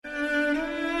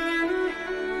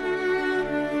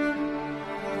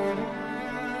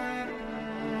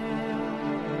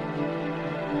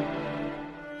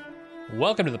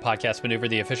Welcome to the Podcast Maneuver,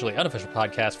 the officially unofficial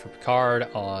podcast for Picard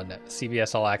on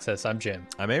CBS All Access. I'm Jim.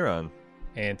 I'm Aaron.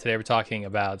 And today we're talking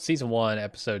about Season 1,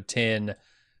 Episode 10,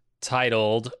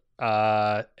 titled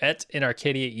Et in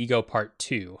Arcadia Ego Part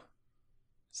 2.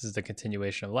 This is the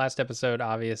continuation of last episode,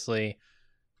 obviously.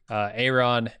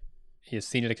 Aaron, you've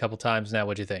seen it a couple times now.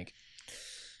 What'd you think?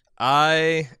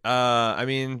 I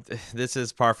mean, this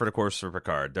is par for the course for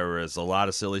Picard. There was a lot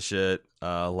of silly shit,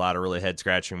 a lot of really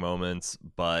head-scratching moments,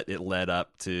 but it led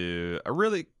up to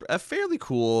a fairly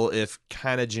cool, if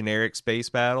kind of generic space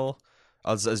battle.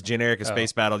 As generic a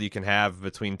space battle you can have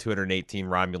between 218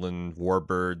 Romulan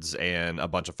warbirds and a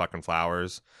bunch of fucking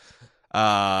flowers.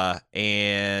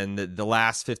 And the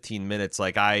last 15 minutes,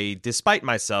 like, I, despite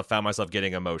myself, found myself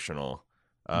getting emotional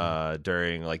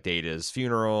during, like, Data's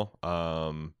funeral.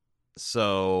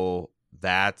 So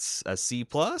that's a C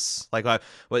plus. Like,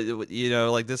 you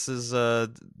know, like, this is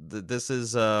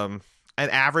an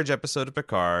average episode of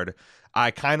Picard.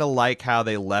 I kind of like how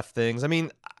they left things. I mean,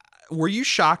 were you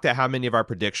shocked at how many of our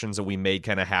predictions that we made,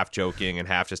 kind of half joking and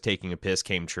half just taking a piss,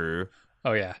 came true?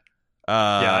 Oh yeah,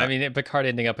 yeah. I mean, Picard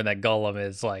ending up in that golem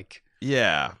is like,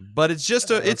 yeah, but it's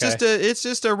just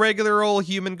a regular old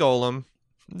human golem.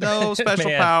 No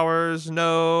special powers,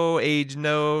 no age,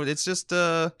 no. It's just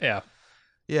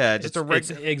just it's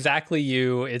exactly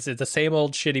you. It's the same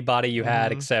old shitty body you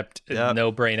had, except no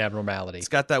brain abnormality. It's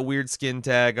got that weird skin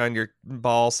tag on your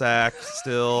ball sack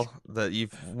still that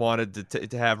you've wanted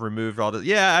to have removed. All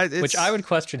the which I would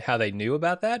question how they knew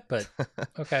about that, but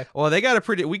okay. Well, we got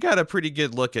a pretty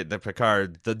good look at the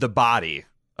Picard, the body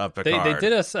of Picard. They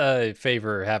did us a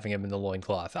favor having him in the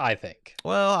loincloth, I think.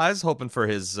 Well, I was hoping for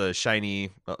his shiny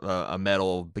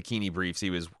metal bikini briefs he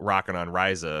was rocking on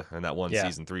Risa in that one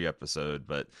season 3 episode.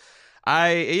 But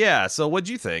so what'd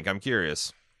you think? I'm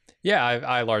curious. Yeah,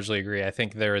 I largely agree. I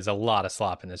think there is a lot of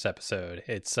slop in this episode.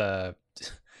 It's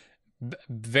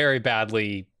very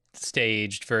badly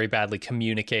staged, very badly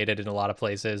communicated in a lot of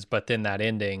places, but then that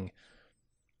ending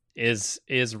is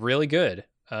really good.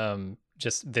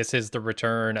 Just, this is the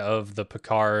return of the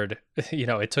Picard. You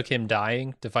know, it took him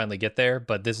dying to finally get there,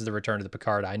 but this is the return of the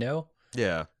Picard I know.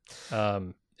 Yeah.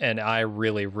 And I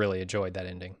really, really enjoyed that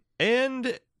ending.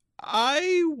 And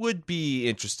I would be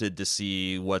interested to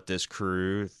see what this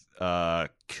crew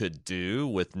could do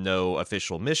with no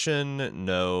official mission,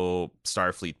 no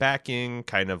Starfleet backing,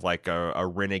 kind of like a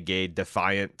renegade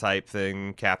defiant type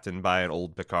thing, captained by an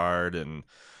old Picard, or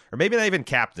maybe not even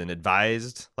captain,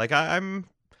 advised. Like,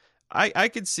 I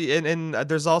could see, and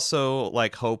there's also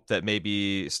like hope that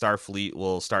maybe Starfleet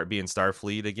will start being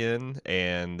Starfleet again,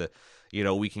 and you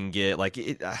know, we can get like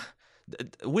it.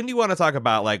 When do you want to talk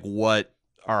about like what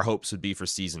our hopes would be for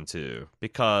season 2?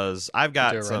 Because I've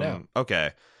got some. Right,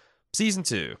 okay, season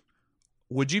 2.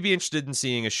 Would you be interested in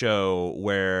seeing a show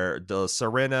where the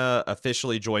Serena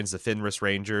officially joins the Fenris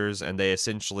Rangers, and they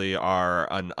essentially are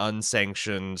an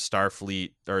unsanctioned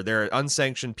Starfleet, or they're an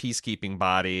unsanctioned peacekeeping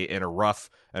body in a rough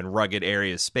and rugged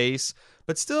area of space,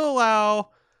 but still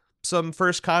allow some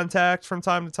first contact from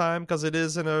time to time, because it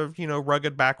is in a, you know,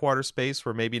 rugged backwater space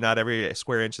where maybe not every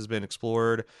square inch has been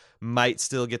explored. Might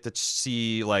still get to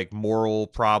see like moral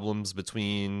problems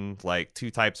between like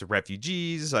two types of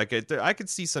refugees. Like, I could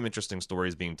see some interesting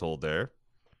stories being told there.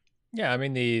 Yeah, I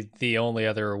mean, the only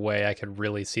other way I could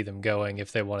really see them going,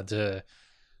 if they wanted to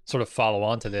sort of follow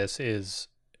on to this, is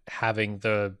having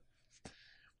the,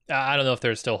 I don't know if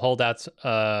there's still holdouts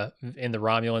in the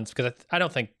Romulans, because I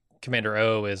don't think Commander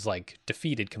O is like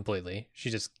defeated completely. She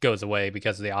just goes away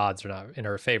because the odds are not in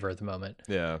her favor at the moment.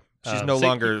 Yeah. She's no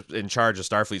longer in charge of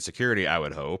Starfleet security, I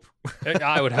would hope.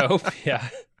 I would hope, yeah.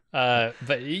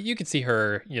 But you could see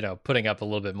her, you know, putting up a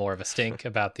little bit more of a stink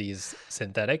about these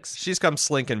synthetics. She's come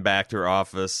slinking back to her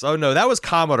office. Oh, no, that was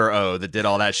Commodore O that did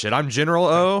all that shit. I'm General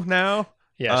O now?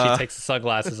 Yeah, she takes the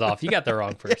sunglasses off. You got the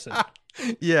wrong person.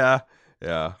 Yeah.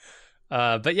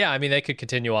 But yeah, I mean, they could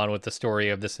continue on with the story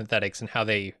of the synthetics and how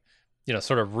they, you know,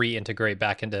 sort of reintegrate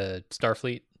back into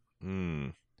Starfleet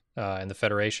and the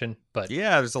Federation. But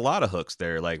yeah, there's a lot of hooks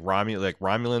there. Like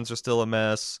Romulans are still a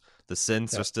mess. The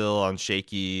synths are still on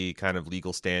shaky kind of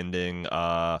legal standing.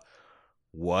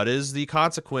 What is the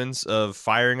consequence of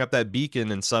firing up that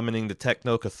beacon and summoning the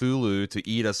Techno Cthulhu to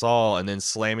eat us all, and then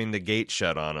slamming the gate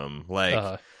shut on them?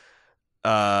 Like,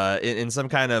 in some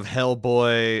kind of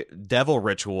Hellboy devil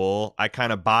ritual, I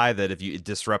kind of buy that if you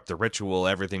disrupt the ritual,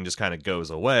 everything just kind of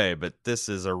goes away. But this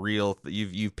is a real,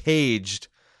 you've paged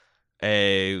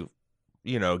a,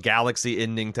 you know,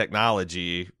 galaxy-ending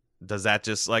technology. Does that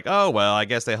just like, oh, well, I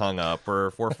guess they hung up,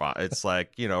 or it's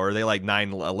like, you know, are they like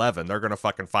 9/11? They're going to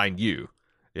fucking find you,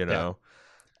 you know?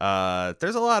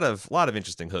 There's a lot of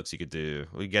interesting hooks you could do.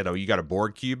 You got a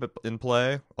board cube in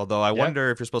play. Although I wonder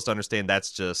if you're supposed to understand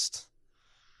that's just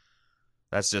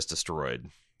destroyed.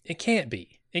 It can't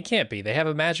be. It can't be. They have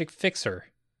a magic fixer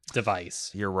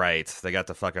device. You're right. They got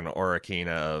the fucking Orikina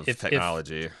of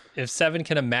technology. If Seven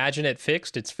can imagine it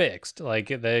fixed, it's fixed. Like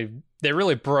they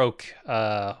really broke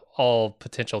all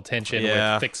potential tension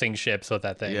with fixing ships with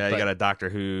that thing. Yeah, you got a Doctor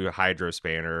Who Hydro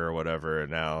Spanner or whatever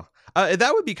now.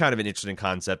 That would be kind of an interesting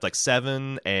concept, like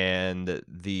Seven and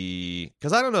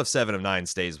because I don't know if 7 of 9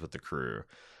 stays with the crew,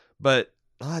 but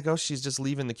she's just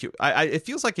leaving the cube. It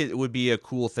feels like it would be a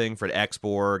cool thing for the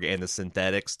X-Borg and the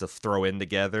synthetics to throw in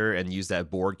together and use that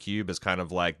Borg cube as kind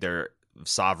of like their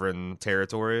sovereign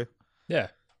territory. Yeah.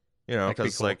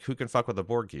 Because cool. Like, who can fuck with a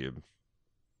Borg cube?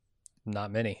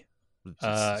 Not many.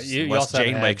 Unless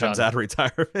Janeway comes out of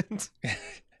retirement.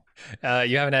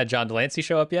 You haven't had John Delancey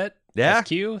show up yet? Yeah.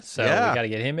 Q, so we got to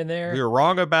get him in there. We were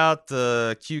wrong about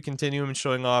the Q continuum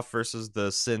showing off versus the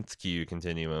synth Q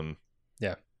continuum.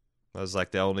 Yeah. That was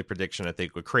like the only prediction, I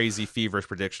think, a crazy feverish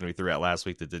prediction we threw out last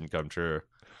week that didn't come true.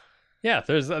 Yeah,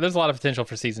 there's a lot of potential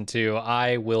for season 2.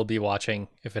 I will be watching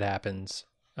if it happens.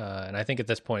 And I think at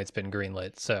this point it's been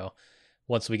greenlit. So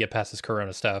once we get past this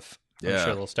Corona stuff, I'm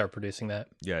sure they'll start producing that.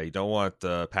 Yeah, you don't want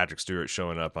Patrick Stewart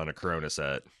showing up on a Corona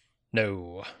set.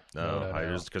 No.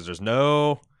 Because there's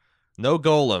no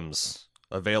golems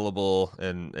available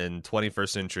in 21st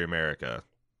century America.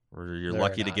 You're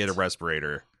lucky to get a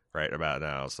respirator right about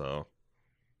now. So,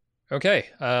 okay,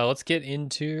 let's get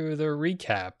into the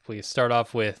recap. We start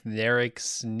off with Narek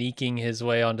sneaking his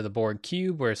way onto the Borg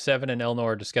cube, where Seven and Elnor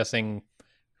are discussing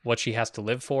what she has to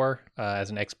live for as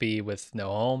an XB with no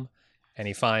home, and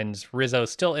he finds Rizzo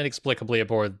still inexplicably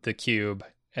aboard the cube,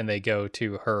 and they go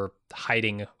to her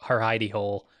hidey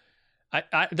hole.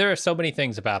 There are so many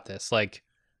things about this. Like,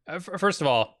 first of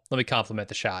all, let me compliment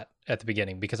the shot at the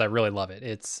beginning because I really love it.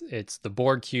 It's the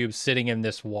Borg cube sitting in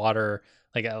this water,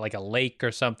 like a lake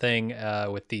or something,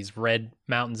 with these red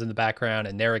mountains in the background,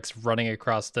 and Narek's running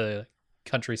across the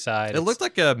countryside. It looked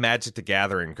like a Magic the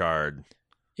Gathering card.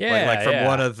 Yeah, like from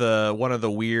one of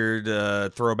the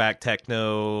weird throwback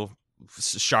techno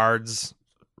shards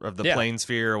of the plane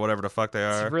sphere or whatever the fuck they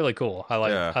are. It's really cool.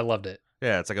 I loved it.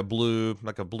 Yeah, it's like a blue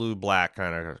black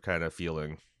kind of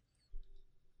feeling.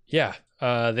 Yeah,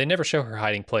 they never show her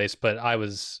hiding place, but I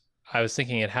was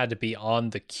thinking it had to be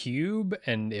on the cube,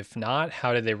 and if not,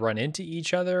 how did they run into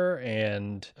each other?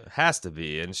 And it has to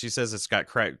be. And she says it's got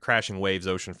crashing waves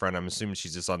oceanfront. I'm assuming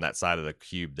she's just on that side of the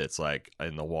cube that's like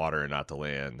in the water and not the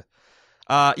land.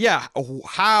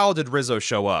 How did Rizzo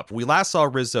show up? We last saw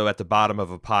Rizzo at the bottom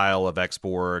of a pile of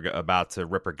X-Borg about to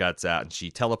rip her guts out, and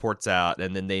she teleports out,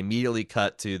 and then they immediately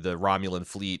cut to the Romulan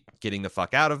fleet getting the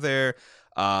fuck out of there.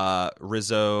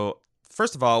 Rizzo,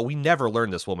 first of all, we never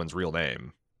learned this woman's real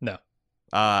name. No.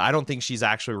 I don't think she's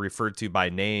actually referred to by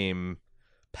name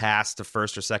past the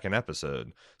first or second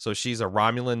episode. So she's a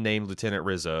Romulan named Lieutenant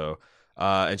Rizzo.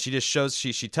 And she just shows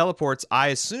she teleports, I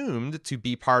assumed, to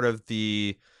be part of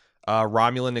the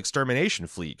Romulan extermination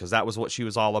fleet, because that was what she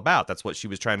was all about. That's what she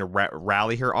was trying to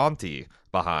rally her auntie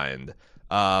behind.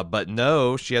 But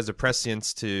no, she has a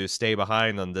prescience to stay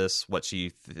behind on this, what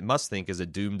she must think is a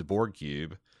doomed Borg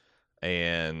cube,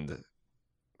 and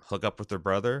hook up with her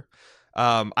brother.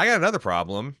 I got another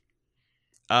problem.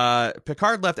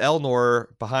 Picard left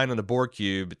Elnor behind on the Borg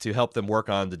cube to help them work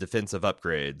on the defensive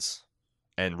upgrades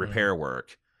and repair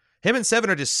work. Him and Seven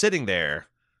are just sitting there,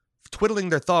 twiddling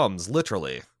their thumbs,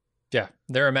 literally. Yeah,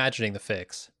 they're imagining the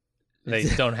fix. They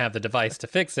don't have the device to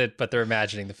fix it, but they're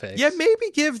imagining the fix. Yeah,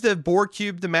 maybe give the Borg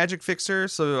cube the magic fixer.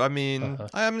 So, I mean,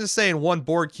 I'm just saying one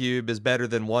Borg cube is better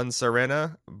than one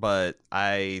Serena, but that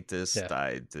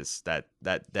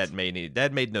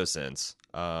made no sense.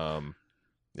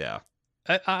 Yeah.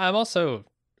 I'm also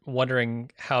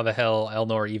wondering how the hell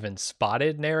Elnor even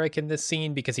spotted Narek in this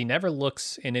scene, because he never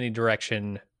looks in any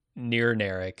direction near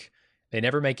Narek. They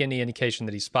never make any indication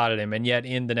that he spotted him, and yet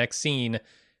in the next scene,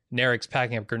 Narek's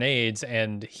packing up grenades,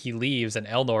 and he leaves, and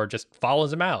Elnor just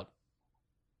follows him out.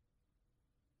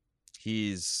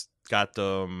 He's got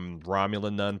the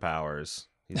Romulan nun powers.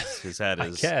 He's had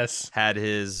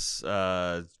his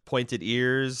pointed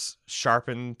ears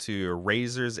sharpened to a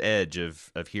razor's edge of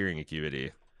hearing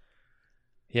acuity.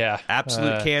 Yeah,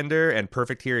 absolute candor and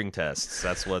perfect hearing tests.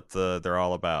 That's what they're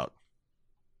all about.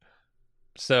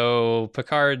 So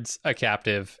Picard's a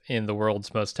captive in the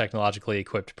world's most technologically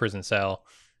equipped prison cell,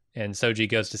 and Soji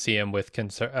goes to see him which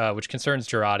concerns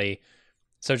Jurati.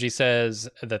 Soji says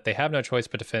that they have no choice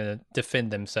but to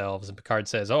defend themselves, and Picard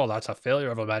says, "Oh, that's a failure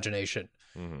of imagination."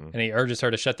 Mhm. and he urges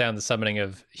her to shut down the summoning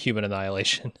of human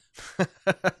annihilation.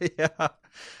 Yeah.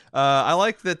 I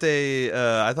like that they.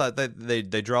 I thought that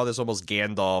they draw this almost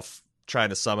Gandalf trying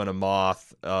to summon a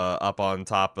moth up on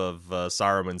top of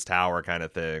Saruman's tower kind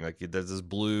of thing. Like there's this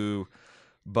blue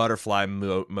butterfly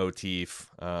motif.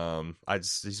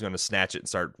 He's going to snatch it and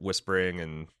start whispering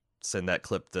and send that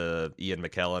clip to Ian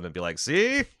McKellen and be like,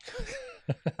 "See,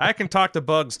 I can talk to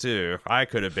bugs too. I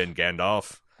could have been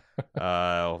Gandalf.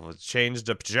 Changed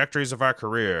the trajectories of our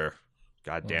career.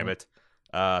 God damn it."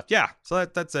 Yeah, so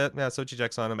that's it. Yeah, Sochi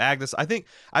checks on him. Agnes, I think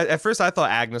at first I thought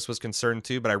Agnes was concerned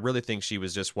too, but I really think she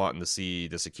was just wanting to see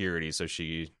the security so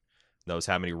she knows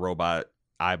how many robot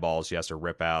eyeballs she has to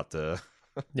rip out to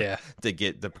Yeah. to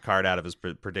get the Picard out of his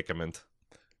predicament.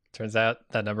 Turns out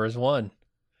that number is 1.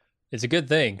 It's a good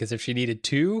thing, because if she needed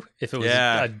 2, if it was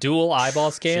Yeah. a dual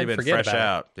eyeball She'd scan, been forget fresh about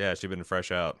out. Yeah, she'd been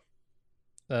fresh out.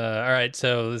 it. All right,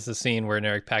 so this is a scene where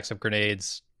Narek packs up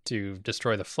grenades to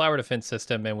destroy the flower defense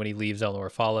system, and when he leaves, Eleanor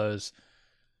follows.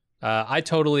 I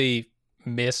totally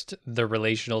missed the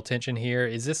relational tension here.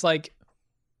 Is this like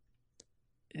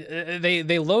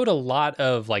they load a lot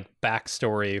of like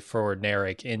backstory for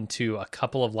Narek into a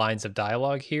couple of lines of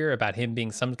dialogue here about him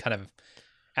being some kind of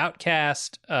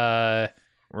outcast,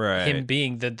 Right. him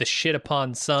being the shit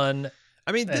upon son.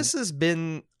 I mean, this has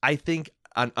been, I think,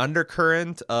 an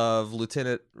undercurrent of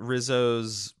Lieutenant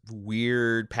Rizzo's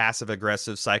weird,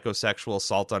 passive-aggressive, psychosexual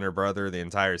assault on her brother the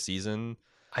entire season.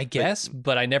 I guess,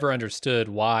 but I never understood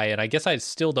why, and I guess I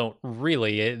still don't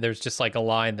really. There's just like a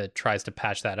line that tries to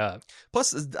patch that up.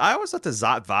 Plus, I always thought the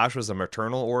Zat Vash was a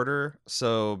maternal order,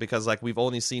 so because like we've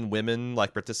only seen women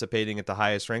like participating at the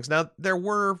highest ranks. Now there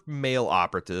were male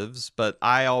operatives, but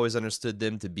I always understood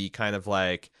them to be kind of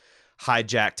like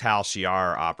hijacked Tal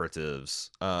Shiar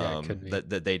operatives. Yeah, it could be.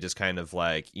 That they just kind of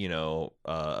like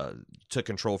took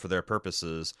control for their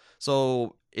purposes.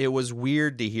 So it was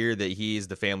weird to hear that he's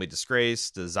the family disgrace,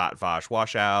 the Zat Vash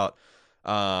washout.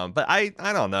 But I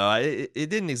don't know. It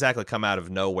didn't exactly come out of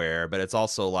nowhere, but it's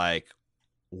also like,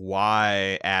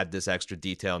 why add this extra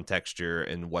detail and texture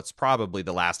in what's probably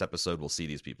the last episode we'll see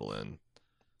these people in?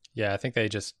 Yeah, I think they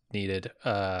just needed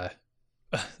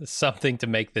something to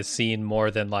make this scene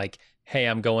more than like, hey,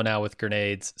 I'm going out with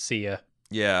grenades. See ya.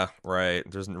 Yeah, right.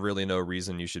 There's really no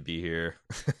reason you should be here.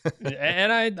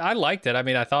 And I liked it. I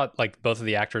mean, I thought like both of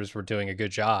the actors were doing a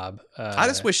good job. I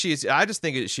just wish I just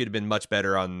think she'd have been much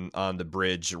better on the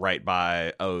bridge right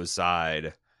by O's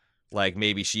side. Like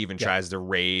maybe she even tries to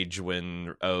rage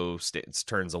when O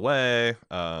turns away.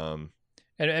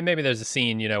 And maybe there's a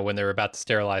scene, when they're about to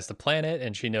sterilize the planet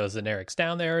and she knows that Narek's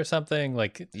down there or something.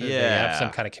 Like they have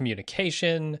some kind of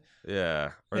communication.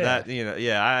 Yeah. Or Yeah.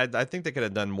 that, I think they could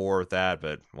have done more with that,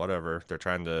 but whatever. They're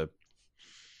trying to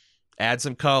add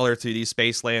some color to these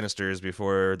Space Lannisters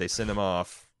before they send them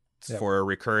off for a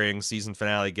recurring season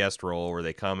finale guest role where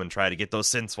they come and try to get those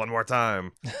synths one more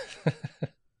time.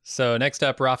 So next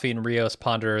up, Raffi and Rios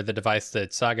ponder the device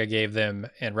that Saga gave them,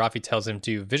 and Raffi tells him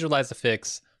to visualize the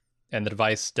fix, and the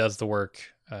device does the work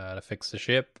to fix the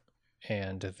ship,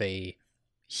 and they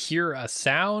hear a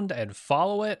sound and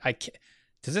follow it.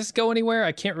 Does this go anywhere?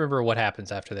 I can't remember what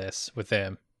happens after this with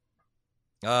them.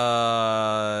 They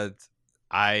heard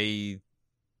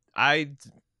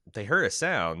a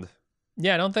sound.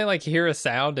 Yeah, don't they like hear a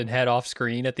sound and head off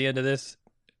screen at the end of this?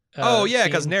 Yeah,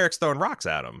 because scene? Narek's throwing rocks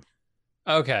at him.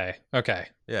 Okay.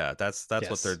 Yeah, that's Yes.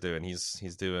 what they're doing.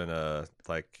 He's doing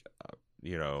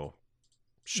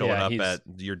showing up at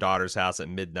your daughter's house at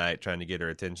midnight trying to get her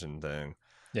attention thing.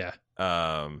 Yeah.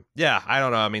 Yeah, I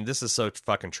don't know. I mean, this is so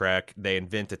fucking Trek. They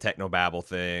invent a technobabble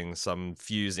thing, some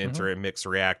fuse enter and mix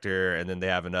reactor, and then they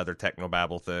have another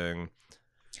technobabble thing.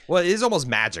 Well, it is almost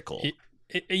magical.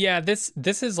 This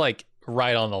is like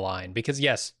right on the line, because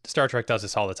yes, Star Trek does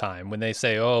this all the time when they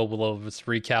say, oh, well, let's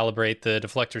recalibrate the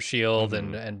deflector shield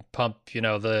and pump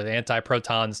the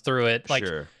anti-protons through it. Like,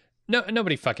 sure. No,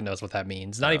 nobody fucking knows what that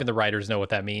means. Not even the writers know what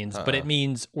that means, but it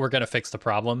means we're gonna fix the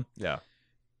problem. Yeah.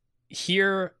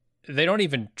 Here they don't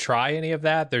even try any of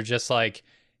that. They're just like,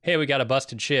 hey, we got a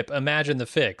busted ship, imagine the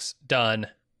fix, done.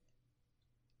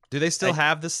 Do they still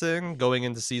have this thing going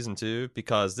into season 2?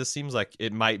 Because this seems like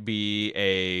it might be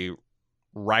a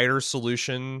writer's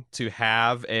solution to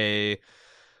have a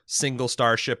single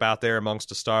starship out there amongst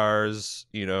the stars,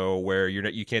 where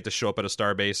you can't just show up at a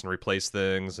star base and replace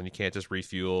things, and you can't just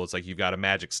refuel. It's like you've got a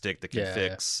magic stick that can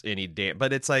fix any damn.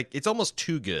 But it's like it's almost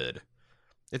too good.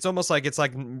 It's almost like it's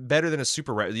like better than a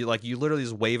super. Like you literally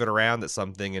just wave it around at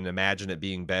something and imagine it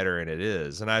being better, and it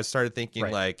is. And I started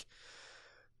thinking like,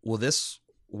 well,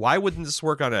 why wouldn't this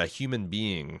work on a human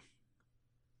being?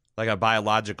 like a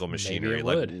biological Maybe machinery. it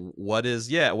Like would. what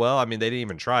is? Yeah, well, I mean, they didn't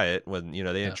even try it when they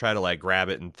didn't Yeah. try to like grab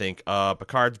it and think,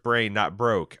 Picard's brain not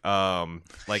broke.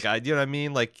 Like you know what I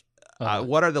mean? Like, Uh,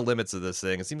 what are the limits of this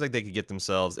thing? It seems like they could get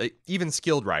themselves, even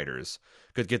skilled writers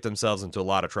could get themselves into a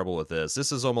lot of trouble with this.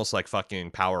 This is almost like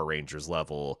fucking Power Rangers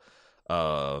level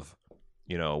of,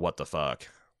 what the fuck.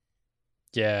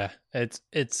 yeah,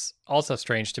 it's also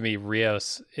strange to me.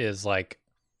 Rios is like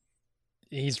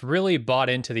he's really bought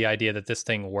into the idea that this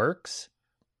thing works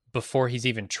before he's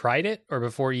even tried it or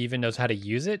before he even knows how to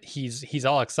use it. He's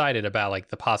all excited about like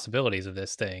the possibilities of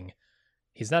this thing.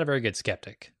 He's not a very good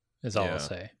skeptic, is all I'll Yeah.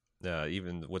 say.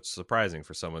 Even what's surprising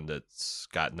for someone that's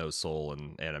got no soul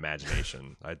and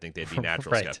imagination. I think they'd be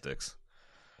natural Right. skeptics.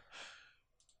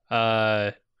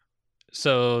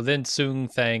 So then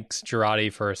Soong thanks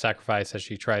Girardi for her sacrifice as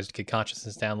she tries to get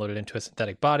consciousness downloaded into a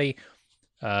synthetic body.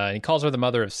 And he calls her the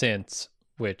mother of synths,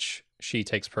 which she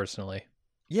takes personally.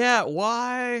 Yeah,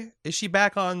 why is she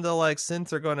back on the like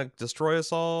synths are going to destroy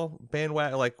us all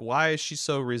bandwagon? Like, why is she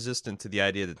so resistant to the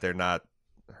idea that they're not?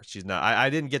 She's not. I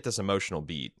didn't get this emotional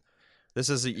beat. This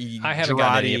is I haven't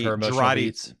gotten any of her emotional Girardi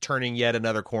beats. turning yet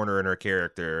another corner in her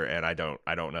character, and I don't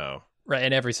know. Right,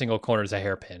 and every single corner is a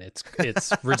hairpin. It's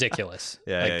ridiculous.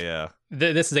 Yeah, like, yeah.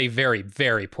 This is a very,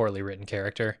 very poorly written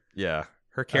character. Yeah,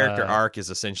 her character arc is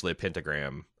essentially a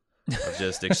pentagram of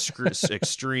just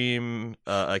extreme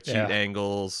acute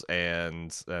angles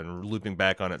and looping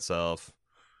back on itself.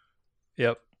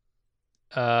 Yep.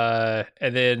 And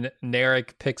then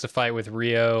Narek picks a fight with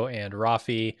Rio and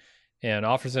Rafi and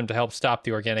offers him to help stop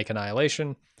the organic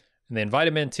annihilation. And they invite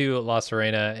him into La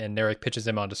Serena, and Narek pitches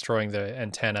him on destroying the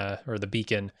antenna or the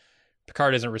beacon.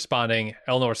 Picard isn't responding.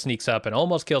 Elnor sneaks up and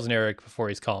almost kills Narek before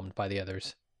he's calmed by the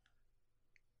others.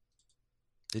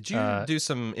 Did you do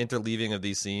some interleaving of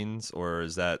these scenes, or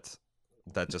is that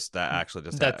actually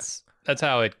just that's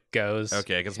how it goes?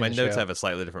 Okay, because my notes have a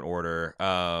slightly different order.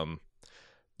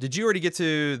 Did you already get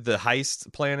to the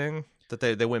heist planning that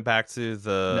they went back to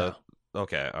the? No.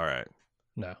 Okay, all right.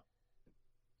 No.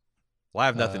 Well, I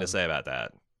have nothing to say about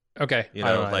that. Okay.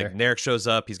 Like Narek shows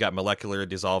up, he's got molecular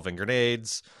dissolving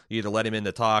grenades. You either let him in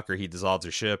to talk or he dissolves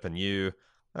your ship and you.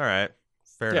 All right.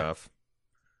 Fair enough.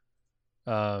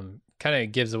 Kind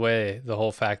of gives away the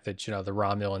whole fact that, the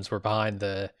Romulans were behind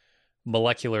the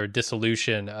molecular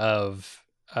dissolution of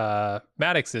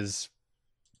Maddox's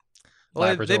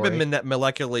laboratory. They've been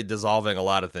molecularly dissolving a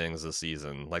lot of things this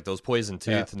season. Like those poison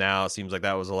tooth now, it seems like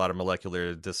that was a lot of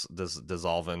molecular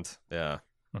dissolvent. Yeah.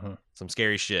 Mm-hmm. Some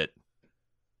scary shit.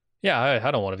 Yeah,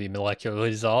 I don't want to be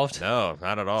molecularly dissolved. No,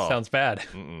 not at all. Sounds bad.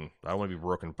 I don't want to be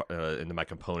broken into my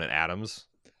component atoms.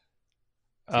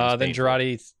 Then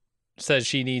Girardi says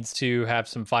she needs to have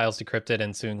some files decrypted,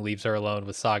 and Soong leaves her alone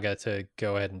with Saga to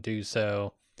go ahead and do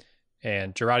so.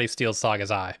 And Girardi steals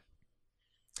Saga's eye.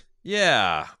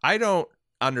 Yeah, I don't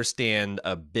understand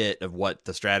a bit of what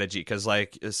the strategy, because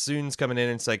like Soong's coming in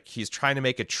and it's like he's trying to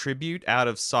make a tribute out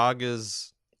of Saga's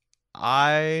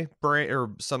eye brain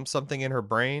or something in her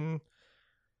brain.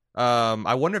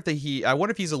 I wonder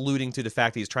if he's alluding to the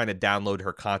fact that he's trying to download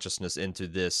her consciousness into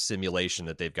this simulation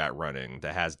that they've got running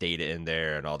that has data in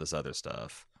there and all this other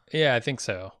stuff. Yeah, I think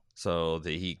so. So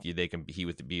that he can be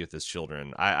with his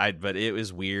children. But it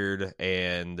was weird,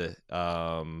 and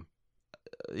I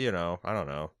don't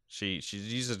know. She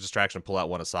used a distraction to pull out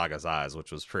one of Saga's eyes,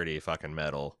 which was pretty fucking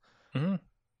metal. Mm-hmm.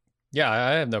 Yeah,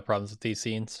 I have no problems with these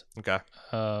scenes. Okay.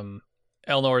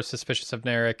 Elnor is suspicious of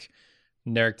Narek.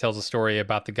 Narek tells a story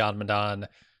about the Godmadan,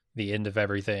 the end of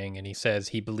everything, and he says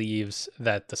he believes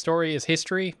that the story is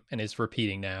history and is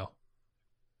repeating now.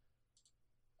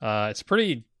 It's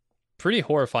a pretty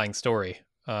horrifying story.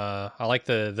 I like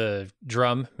the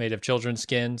drum made of children's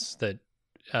skins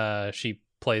that she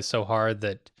plays so hard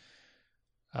that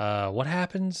what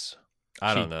happens?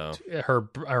 I don't know.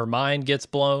 Her mind gets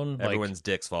blown. Everyone's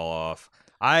dicks fall off.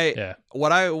 I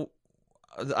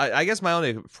guess my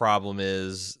only problem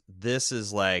is this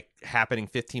is like happening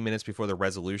 15 minutes before the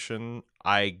resolution.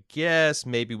 I guess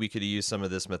maybe we could use some of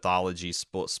this mythology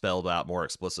spelled out more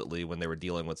explicitly when they were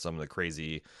dealing with some of the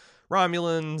crazy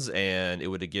Romulans, and it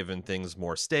would have given things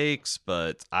more stakes.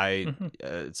 But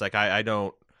it's like I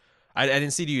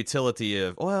didn't see the utility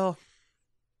of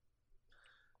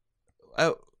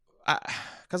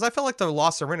because I felt like the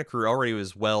La Serena crew already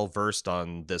was well versed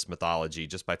on this mythology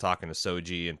just by talking to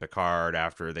Soji and Picard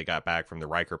after they got back from the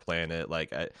Riker planet.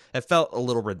 Like it felt a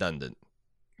little redundant.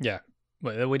 Yeah,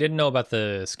 we didn't know about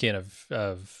the skin of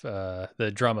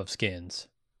the drum of skins.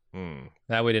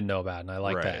 That we didn't know about, and I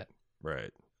like that.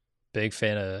 Right. Big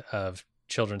fan of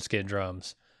children's skin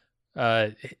drums.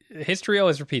 History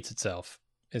always repeats itself,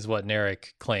 is what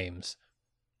Narek claims.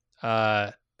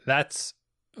 That's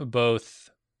both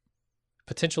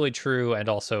potentially true and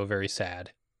also very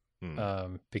sad,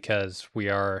 because we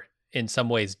are in some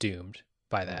ways doomed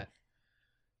by that.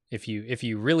 If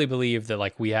you really believe that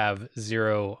like we have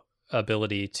zero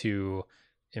ability to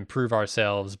improve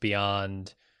ourselves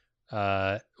beyond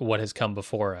what has come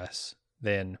before us,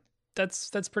 then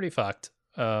that's pretty fucked.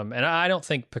 And I don't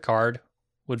think Picard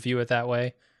would view it that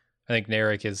way. I think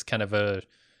Narek is kind of a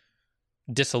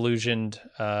disillusioned,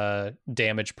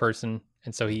 damaged person,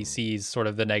 and so he sees sort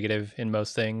of the negative in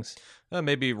most things.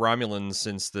 Maybe Romulans,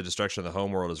 since the destruction of the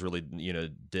homeworld, has really,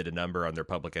 did a number on their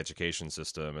public education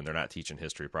system, and they're not teaching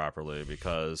history properly,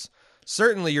 because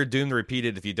certainly you're doomed to repeat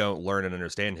it if you don't learn and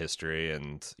understand history,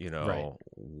 and, Right.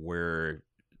 we're...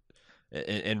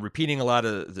 And repeating a lot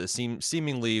of the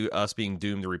seemingly us being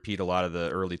doomed to repeat a lot of the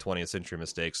early 20th century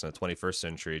mistakes in the 21st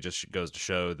century just goes to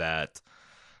show that,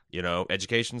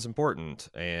 education's important.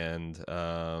 And,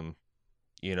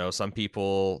 some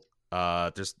people,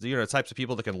 there's, types of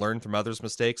people that can learn from others'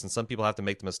 mistakes, and some people have to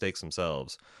make the mistakes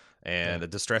themselves. And a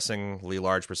distressingly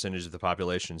large percentage of the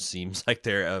population seems like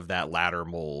they're of that latter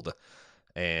mold.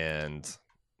 And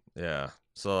yeah.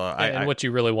 So And what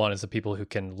you really want is the people who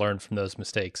can learn from those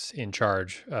mistakes in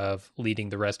charge of leading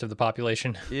the rest of the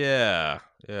population. Yeah.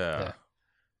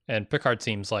 And Picard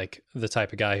seems like the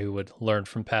type of guy who would learn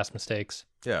from past mistakes.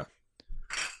 Yeah.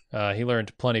 He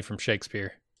learned plenty from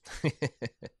Shakespeare.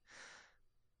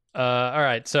 All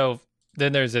right, so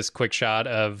then there's this quick shot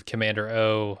of Commander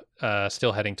O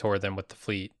still heading toward them with the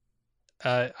fleet.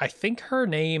 I think her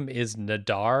name is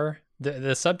Nadar.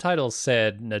 The subtitles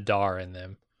said Nadar in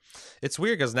them. It's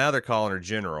weird because now they're calling her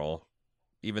General,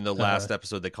 even though last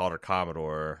episode they called her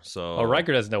Commodore. So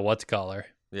Riker doesn't know what to call her.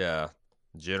 Yeah,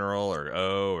 General or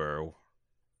O or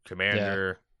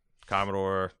Commander,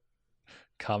 Commodore,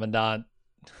 Commandant.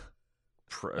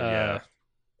 Yeah.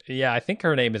 Yeah, I think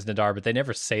her name is Nadar, but they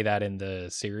never say that in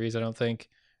the series, I don't think.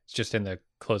 It's just in the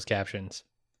closed captions.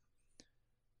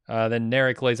 Then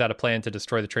Narek lays out a plan to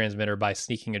destroy the transmitter by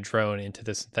sneaking a drone into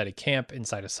the synthetic camp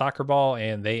inside a soccer ball,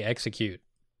 and they execute.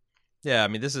 Yeah, I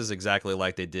mean, this is exactly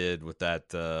like they did with that,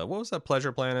 what was that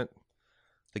Pleasure Planet?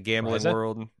 The gambling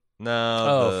world?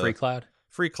 No. Free Cloud?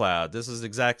 Free Cloud. This is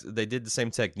they did the same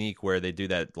technique where they do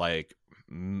that, like,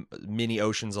 mini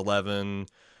Ocean's 11,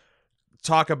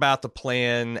 talk about the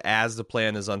plan as the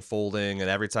plan is unfolding, and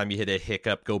every time you hit a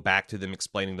hiccup, go back to them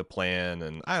explaining the plan,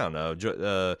 and I don't know,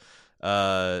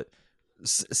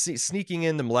 sneaking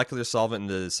in the molecular solvent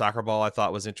into the soccer ball I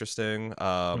thought was interesting.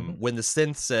 When the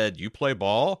synth said, "You play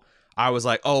ball," I was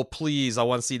like, oh, please, I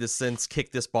want to see the synths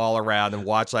kick this ball around and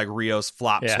watch like Rios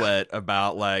flop sweat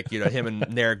about like, him and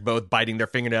Narek both biting their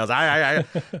fingernails. Hope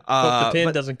the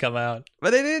pin doesn't come out.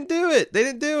 But they didn't do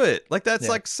it. Like, that's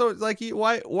like, so like,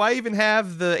 why even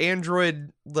have the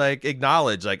android like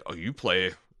acknowledge like, oh, you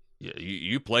play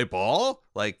ball?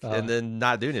 Like, and then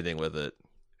not do anything with it.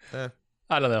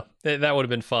 I don't know. That would have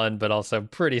been fun, but also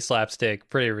pretty slapstick,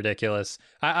 pretty ridiculous.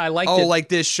 I liked it. Oh, like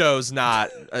this show's not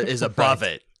is above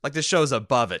it. Like this show's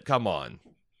above it. Come on.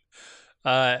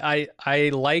 I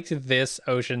liked this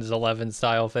Ocean's 11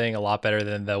 style thing a lot better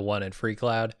than the one in Free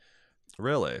Cloud.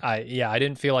 Really? I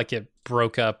didn't feel like it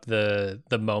broke up the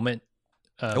moment.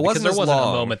 It wasn't because there wasn't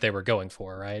long. a moment they were going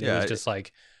for, right? Yeah, it was just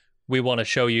like, we want to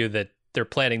show you that they're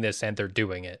planning this and they're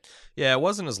doing it. Yeah, it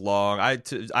wasn't as long.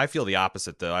 I feel the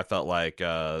opposite though. I felt like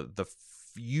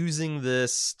using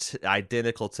this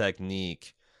identical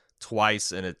technique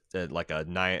twice in like a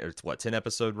 10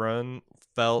 episode run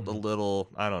felt a little,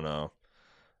 I don't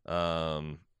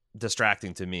know,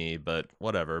 distracting to me, but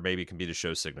whatever. Maybe it can be the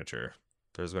show's signature.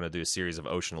 There's going to do a series of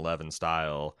Ocean 11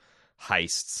 style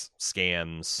heists,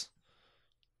 scams.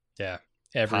 Yeah,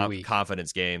 every week.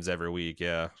 Confidence games every week.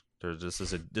 Yeah. This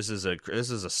is a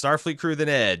Starfleet crew with an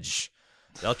edge.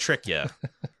 They'll trick you.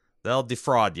 They'll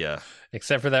defraud you.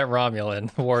 Except for that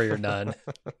Romulan warrior nun.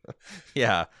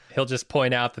 Yeah. He'll just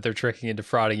point out that they're tricking and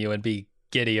defrauding you and be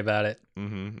giddy about it.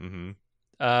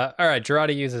 All right,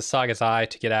 Jurati uses Saga's eye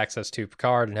to get access to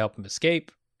Picard and help him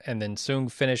escape. And then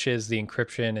Soong finishes the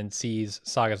encryption and sees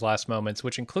Saga's last moments,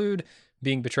 which include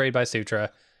being betrayed by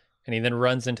Sutra. And he then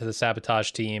runs into the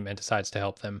sabotage team and decides to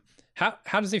help them.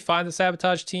 How does he find the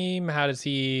sabotage team? How does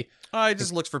he... He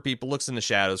just looks in the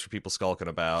shadows for people skulking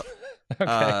about.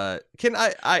 Okay.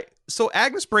 So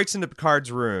Agnes breaks into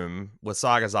Picard's room with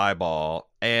Saga's eyeball,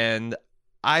 and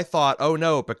I thought, oh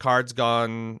no, Picard's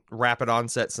gone rapid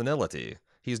onset senility.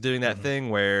 He's doing that thing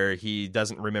where he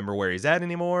doesn't remember where he's at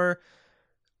anymore.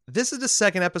 This is the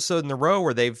second episode in a row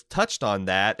where they've touched on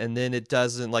that, and then it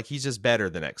doesn't, like, he's just better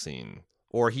the next scene,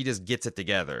 or he just gets it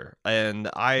together. And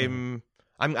I'm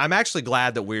I'm actually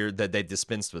glad that they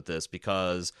dispensed with this,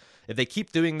 because if they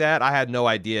keep doing that, I had no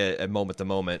idea at moment to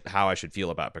moment how I should feel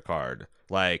about Picard.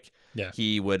 Like, Yeah.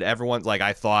 he would everyone like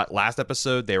I thought last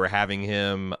episode they were having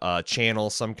him channel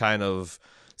some kind of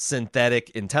synthetic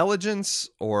intelligence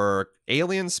or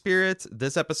alien spirit.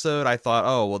 This episode I thought,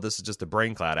 oh well, this is just a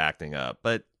brain cloud acting up.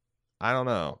 But I don't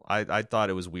know. I thought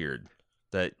it was weird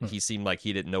that he seemed like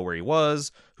he didn't know where he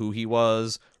was, who he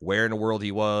was, where in the world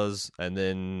he was, and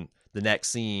then the next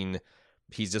scene,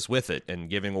 he's just with it and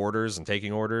giving orders and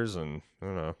taking orders, and I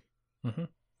don't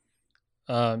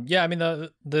know. Yeah, I mean,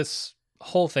 this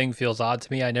whole thing feels odd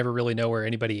to me. I never really know where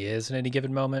anybody is in any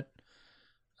given moment.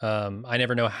 I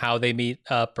never know how they meet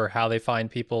up or how they find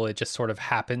people. It just sort of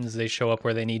happens. They show up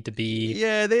where they need to be.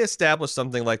 Yeah, they established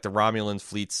something like the Romulan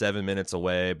fleet 7 minutes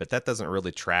away, but that doesn't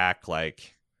really track.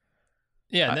 Like,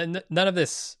 Yeah, none of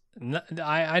this.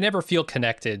 I never feel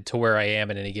connected to where I am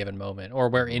in any given moment or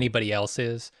where anybody else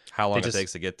is. how long just- it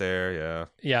takes to get there. Yeah.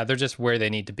 Yeah, they're just where they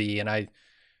need to be, and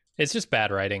it's just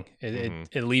bad writing.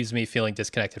 It leaves me feeling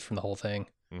disconnected from the whole thing.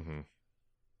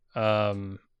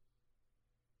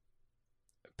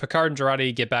 Picard and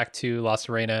Jurati get back to La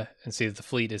Sirena and see that the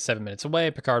fleet is 7 minutes away.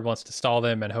 Picard wants to stall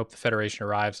them and hope the Federation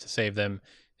arrives to save them,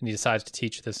 and he decides to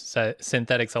teach the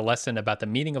synthetics a lesson about the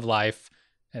meaning of life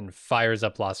and fires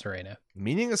up La Sirena.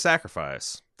 Meaning of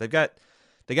sacrifice. They got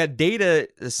data,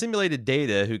 simulated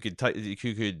data, who could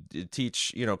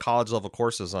teach college level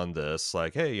courses on this.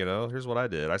 Like, hey, here's what I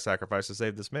did. I sacrificed to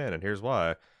save this man, and here's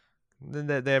why. Then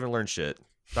they haven't learned shit.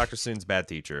 Dr. Soon's bad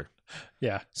teacher.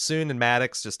 Yeah, Soon and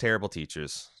Maddox just terrible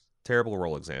teachers, terrible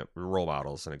role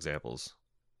models and examples.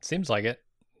 seems like it.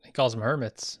 He calls them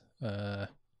hermits.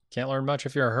 Can't learn much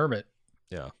if you're a hermit.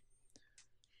 Yeah.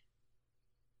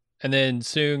 And then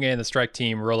Soong and the strike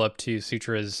team roll up to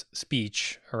Sutra's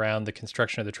speech around the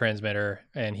construction of the transmitter,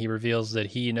 and he reveals that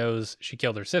he knows she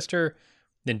killed her sister,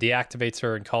 then deactivates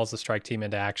her and calls the strike team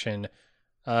into action.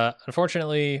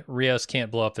 Unfortunately, Rios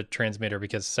can't blow up the transmitter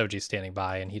because Soji's standing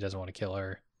by, and he doesn't want to kill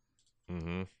her.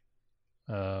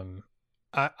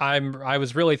 I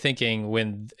was really thinking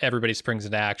when everybody springs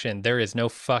into action, there is no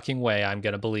fucking way I'm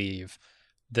going to believe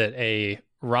that a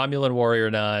Romulan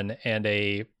warrior nun and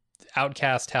a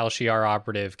outcast Tal Shiar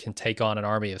operative can take on an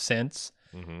army of synths.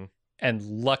 And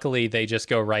luckily they just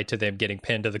go right to them getting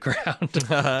pinned to the ground.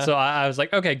 So I was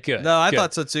like, okay, good. No, I good.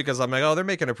 thought so too, because I'm like, oh, they're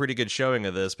making a pretty good showing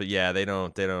of this, but yeah, they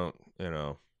don't, They don't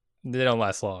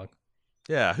last long.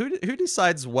 Yeah, who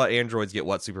decides what androids get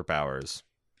what superpowers?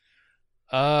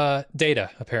 Data,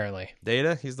 apparently.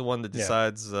 Data, he's the one that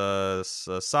decides.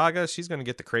 Saga, she's going to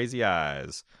get the crazy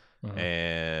eyes,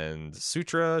 and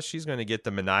Sutra, she's going to get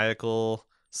the maniacal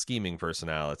scheming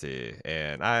personality,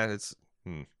 and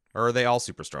or are they all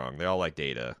super strong? They all like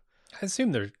Data. I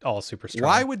assume they're all super strong.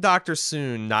 Why would Dr.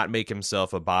 Soon not make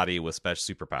himself a body with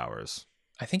special superpowers?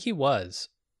 I think he was.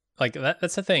 Like,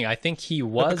 that's the thing. I think he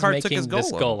was Picard took his making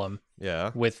this golem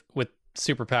Yeah. with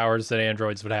superpowers that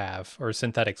androids would have or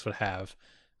synthetics would have.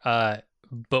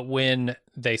 But when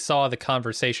they saw the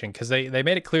conversation, because they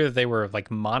made it clear that they were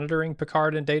like monitoring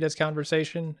Picard and Data's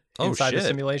conversation inside the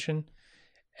simulation.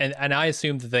 And I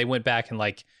assumed that they went back and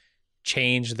like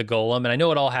changed the golem. And I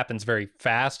know it all happens very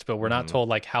fast, but we're not told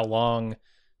like how long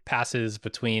passes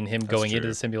between him going into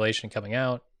the simulation and coming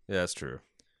out. Yeah, that's true.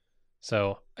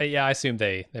 So yeah, I assume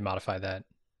they modified that.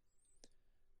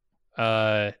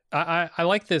 I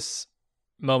like this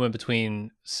moment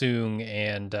between Soong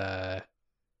and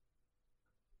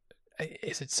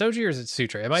is it Soji or is it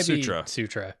Sutra? It might be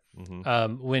Sutra.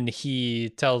 When he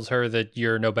tells her that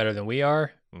you're no better than we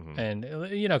are, and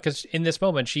because in this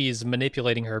moment she's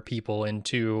manipulating her people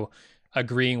into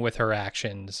agreeing with her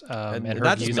actions, and her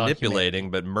not views just on manipulating,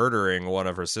 but murdering one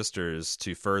of her sisters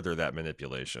to further that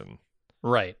manipulation.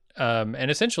 Right.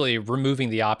 And essentially removing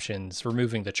the options,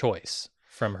 removing the choice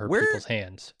from her people's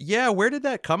hands. Yeah, where did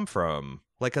that come from?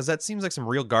 Like, because that seems like some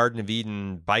real Garden of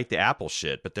Eden bite the apple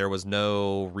shit, but there was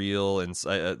no real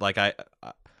like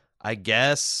I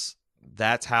guess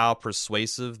that's how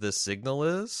persuasive this signal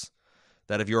is.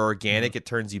 That if you're organic, it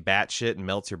turns you batshit and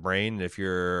melts your brain, and if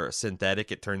you're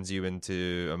synthetic, it turns you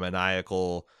into a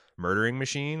maniacal murdering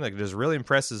machine. Like, it just really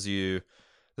impresses you.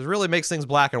 It really makes things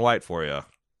black and white for you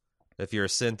if you're a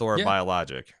synth or a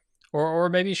biologic. Or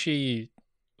maybe she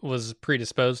was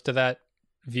predisposed to that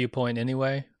viewpoint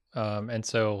anyway, and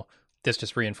so this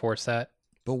just reinforced that.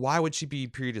 But why would she be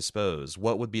predisposed?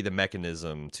 What would be the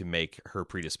mechanism to make her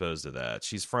predisposed to that?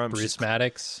 She's Bruce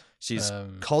Maddox. She's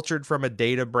cultured from a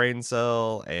Data brain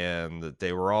cell, and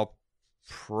they were all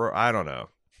I don't know.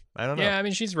 I don't know. Yeah, I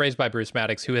mean, she's raised by Bruce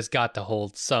Maddox, who has got to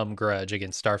hold some grudge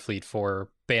against Starfleet for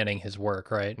banning his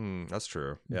work, right? That's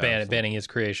true. Yeah, Banning his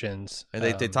creations. and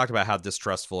they talked about how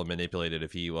distrustful and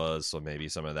manipulative he was, so maybe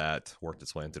some of that worked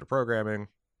its way into the programming.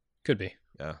 Could be.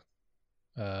 Yeah.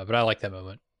 But I like that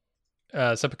moment.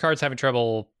 So Picard's having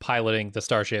trouble piloting the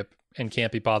starship and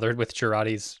can't be bothered with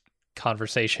Jurati's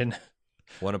conversation.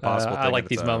 One impossible thing I like at a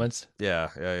these time. moments.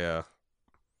 Yeah.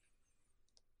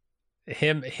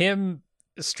 Him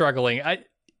struggling.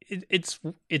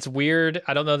 It's weird.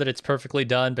 I don't know that it's perfectly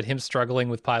done, but him struggling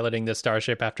with piloting this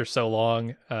starship after so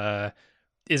long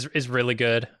is really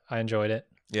good. I enjoyed it.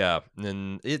 Yeah,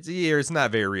 and it's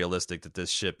not very realistic that this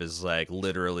ship is like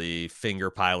literally finger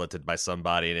piloted by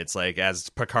somebody, and it's like as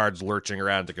Picard's lurching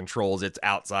around the controls, it's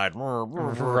outside.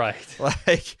 Right.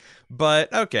 Like,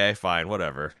 but okay, fine,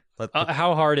 whatever.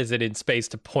 How hard is it in space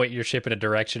to point your ship in a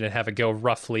direction and have it go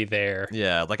roughly there?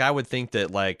 Yeah, like I would think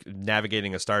that like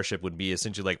navigating a starship would be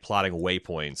essentially like plotting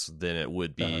waypoints than it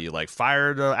would be like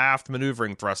fire to aft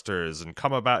maneuvering thrusters and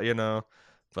come about,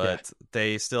 But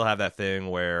they still have that thing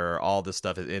where all this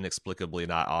stuff is inexplicably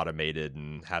not automated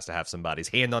and has to have somebody's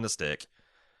hand on the stick.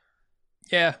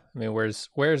 Yeah, I mean, where's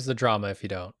the drama if you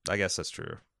don't? I guess that's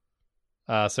true.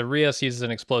 So Rios uses an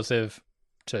explosive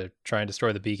to try and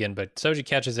destroy the beacon, but Soji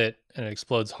catches it and it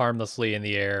explodes harmlessly in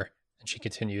the air, and she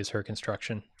continues her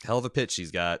construction. Hell of a pitch she's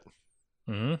got.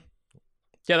 Mm-hmm.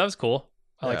 Yeah, that was cool.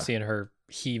 I like seeing her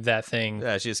heave that thing.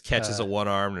 Yeah, she just catches a one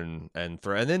arm and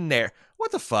throw. And then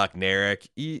what the fuck, Narek?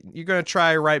 You're gonna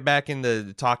try right back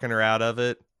into talking her out of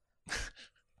it?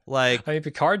 Like, I mean,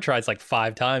 Picard tries like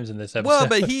 5 times in this episode. Well,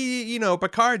 but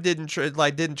Picard didn't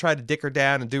try to dick her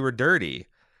down and do her dirty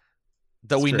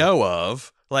that we know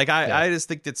of. Like, I just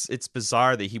think it's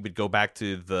bizarre that he would go back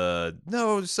to the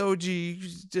no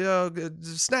Soji,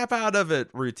 snap out of it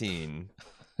routine.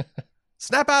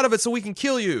 Snap out of it so we can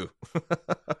kill you.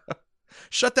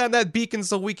 Shut down that beacon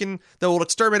that will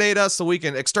exterminate us so we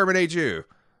can exterminate you.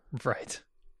 Right.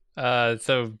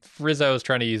 So Rizzo is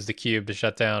trying to use the cube to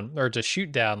shut down or to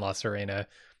shoot down La Serena,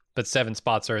 but Seven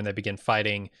spots her and they begin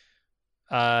fighting.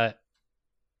 And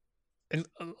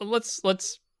let's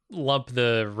lump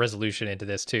the resolution into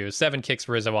this too. Seven kicks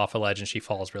Rizzo off a ledge and she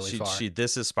falls really far.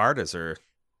 This is Sparta's her.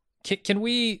 Can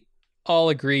we all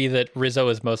agree that Rizzo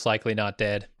is most likely not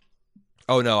dead?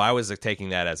 Oh no, I was taking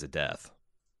that as a death.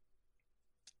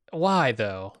 Why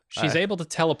though? She's able to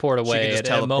teleport away at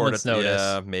a moment's notice.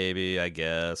 Yeah, maybe, I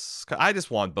guess. I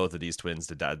just want both of these twins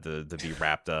to die, to be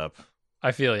wrapped up.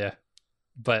 I feel you,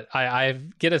 but I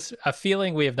get a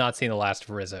feeling we have not seen the last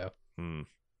of Rizzo.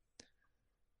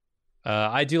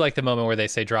 I do like the moment where they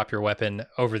say "drop your weapon"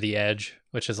 over the edge,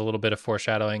 which is a little bit of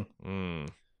foreshadowing.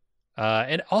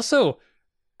 And also,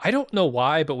 I don't know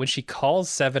why, but when she calls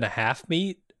Seven a half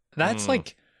meat, that's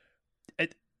like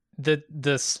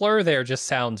the slur there just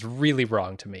sounds really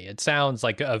wrong to me. It sounds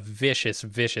like a vicious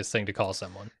thing to call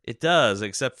someone. It does,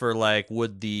 except for like,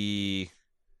 is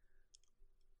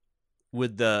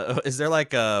there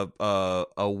like a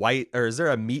white, or is there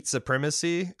a meat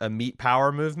supremacy, a meat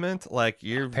power movement? Like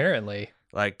Apparently.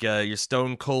 Like your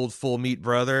stone cold full meat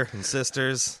brother and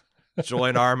sisters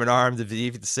join arm in arm to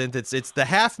defeat the synth. It's the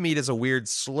half meat is a weird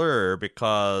slur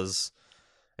because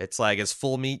it's like, is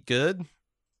full meat good?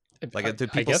 Like, do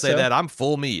people say that? I'm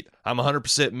full meat. I'm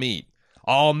 100% meat.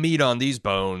 All meat on these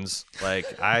bones. Like,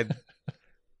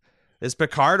 is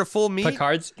Picard a full meat?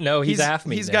 He's a half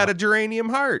meat. He's got a geranium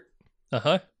heart.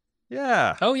 Uh-huh.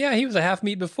 Yeah. Oh yeah, he was a half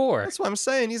meat before. That's what I'm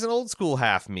saying. He's an old school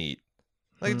half meat.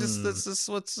 Like, this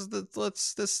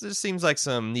seems like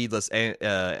some needless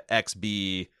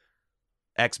XBism.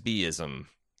 You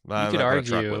could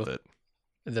argue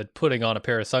that putting on a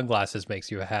pair of sunglasses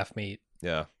makes you a half meat.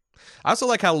 Yeah. I also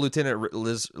like how Lieutenant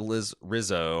Liz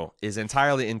Rizzo is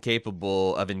entirely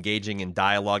incapable of engaging in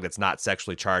dialogue that's not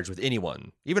sexually charged with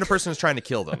anyone, even a person who's trying to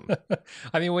kill them.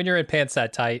 I mean, when you're in pants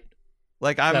that tight,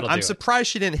 like I'm surprised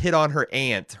she didn't hit on her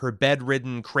aunt, her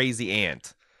bedridden crazy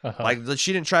aunt. Uh-huh. Like,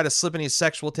 she didn't try to slip any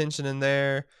sexual tension in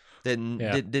there.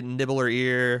 Didn't nibble her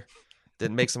ear.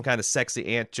 Didn't make some kind of sexy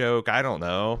aunt joke. I don't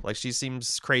know. Like, she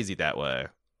seems crazy that way.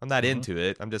 I'm not into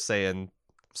it. I'm just saying,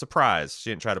 surprised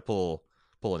she didn't try to pull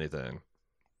anything.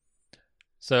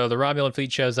 So the Romulan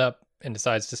fleet shows up and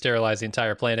decides to sterilize the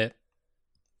entire planet.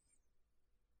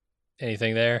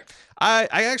 Anything there? I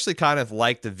actually kind of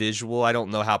like the visual. I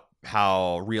don't know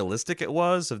how realistic it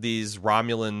was of these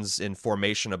Romulans in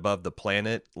formation above the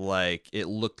planet. Like, it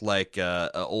looked like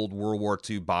a old World War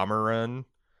II bomber run.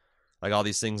 Like, all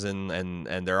these things and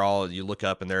they're all, you look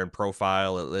up and they're in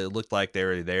profile. It looked like they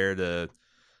were there to,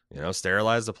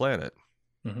 sterilize the planet.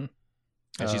 Mm-hmm.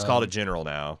 And she's called a general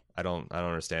now. I don't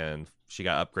understand. She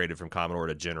got upgraded from Commodore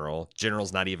to General.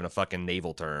 General's not even a fucking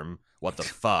naval term. What the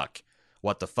fuck?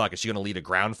 What the fuck? Is she gonna lead a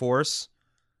ground force?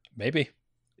 Maybe.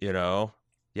 You know?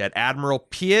 You had Admiral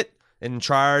Piet in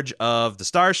charge of the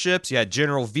starships. You had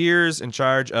General Veers in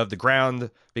charge of the ground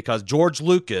because George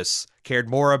Lucas cared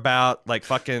more about like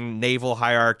fucking naval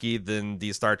hierarchy than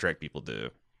these Star Trek people do.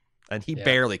 And he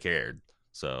barely cared.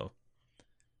 So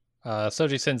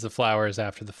Soji sends the flowers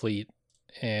after the fleet,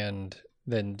 and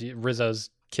then Rizzo's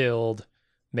killed.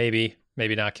 Maybe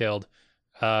not killed.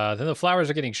 Then the flowers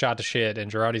are getting shot to shit,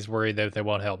 and Girardi's worried that they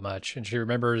won't help much. And she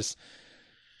remembers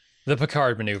the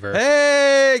Picard maneuver.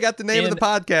 Hey, got the name of the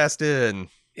podcast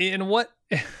in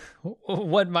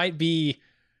what might be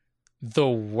the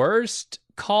worst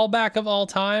callback of all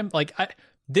time. Like,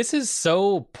 this is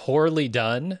so poorly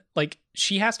done. Like,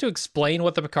 she has to explain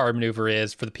what the Picard maneuver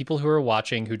is for the people who are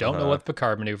watching who don't know what the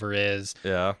Picard maneuver is.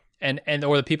 Yeah. And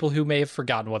or the people who may have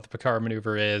forgotten what the Picard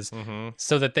maneuver is,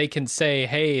 so that they can say,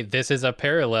 hey, this is a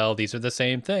parallel. These are the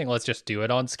same thing. Let's just do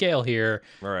it on scale here.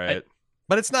 Right.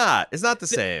 But it's not. It's not the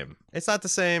same. It's not the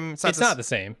same. It's not the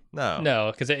same.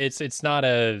 No, because it's not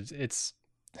a.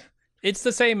 It's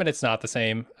the same and it's not the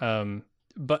same.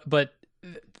 But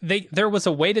there was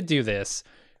a way to do this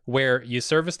where you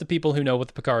service the people who know what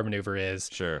the Picard maneuver is.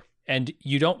 Sure. And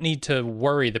you don't need to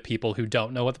worry the people who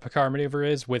don't know what the Picard maneuver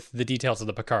is with the details of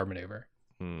the Picard maneuver.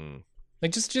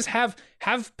 Like just have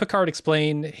Picard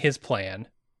explain his plan,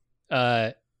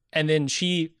 and then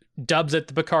she dubs it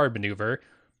the Picard maneuver,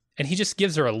 and he just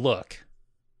gives her a look.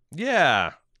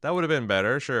 Yeah, that would have been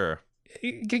better, sure.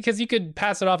 Because you could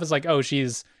pass it off as like, oh,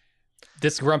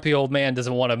 this grumpy old man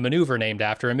doesn't want a maneuver named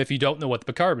after him if you don't know what the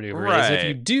Picard maneuver is. If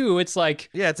you do, it's like...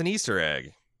 Yeah, it's an Easter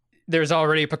egg. There's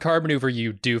already a Picard maneuver,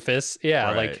 you doofus.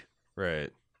 Yeah, right.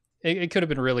 It could have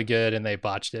been really good, and they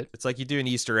botched it. It's like you do an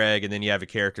Easter egg, and then you have a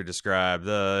character describe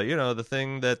the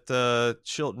thing that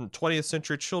 20th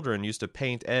century children used to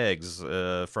paint eggs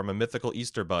from a mythical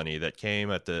Easter bunny that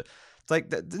came at the... It's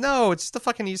like, no, it's just a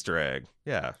fucking Easter egg.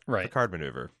 Yeah, right. Picard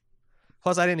maneuver.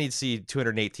 Plus, I didn't need to see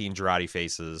 218 Girardi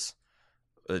faces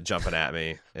jumping at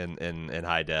me in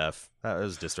high def. That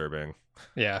was disturbing.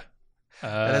 Yeah.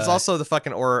 And it's also the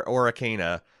fucking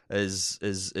Oricana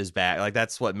is back. Like,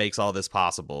 that's what makes all this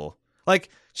possible. Like,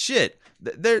 shit.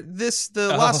 La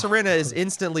Sirena is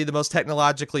instantly the most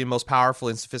technologically most powerful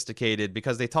and sophisticated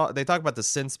because they talk about the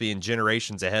synths being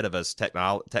generations ahead of us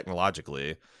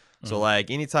technologically. So, like,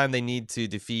 anytime they need to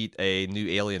defeat a new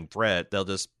alien threat, they'll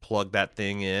just plug that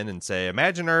thing in and say,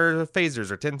 imagine our phasers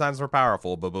are 10 times more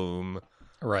powerful. Boom.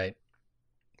 Right.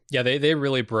 Yeah, they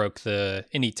really broke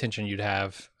any tension you'd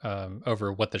have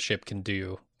over what the ship can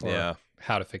do or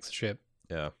how to fix the ship.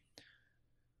 Yeah.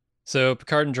 So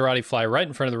Picard and Girardi fly right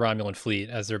in front of the Romulan fleet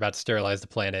as they're about to sterilize the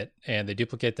planet, and they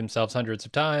duplicate themselves hundreds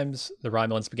of times. The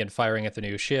Romulans begin firing at the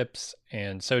new ships,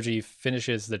 and Soji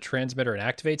finishes the transmitter and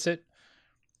activates it.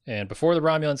 And before the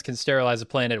Romulans can sterilize the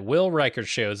planet, Will Riker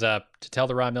shows up to tell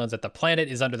the Romulans that the planet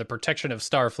is under the protection of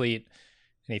Starfleet,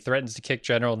 and he threatens to kick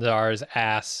General Dar's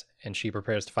ass, and she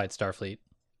prepares to fight Starfleet.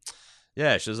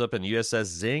 Yeah, it shows up in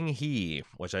USS Zheng He,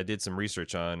 which I did some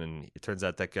research on, and it turns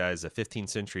out that guy's a 15th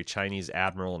century Chinese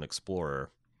admiral and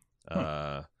explorer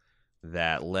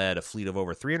that led a fleet of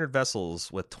over 300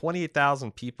 vessels with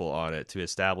 28,000 people on it to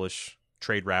establish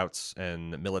trade routes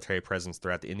and military presence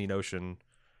throughout the Indian Ocean,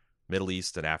 Middle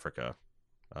East, and Africa.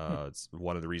 It's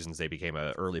one of the reasons they became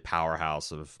an early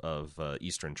powerhouse of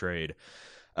Eastern trade.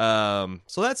 So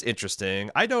that's interesting.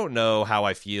 I don't know how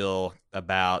I feel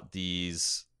about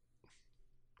these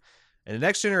in the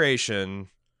Next Generation.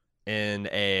 In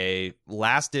a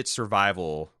last-ditch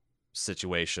survival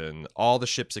situation, all the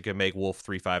ships that could make Wolf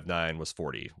 359 was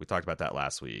 40. We talked about that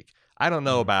last week. I don't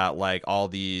know about like all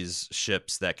these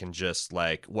ships that can just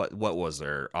like what was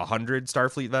there 100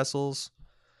 Starfleet vessels?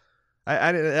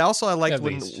 I also liked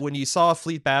when you saw a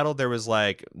fleet battle, there was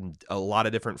like a lot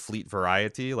of different fleet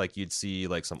variety. Like you'd see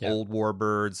like some old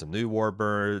warbirds, some new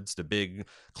warbirds, the big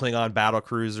Klingon battle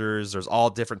cruisers. There's all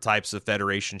different types of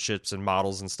Federation ships and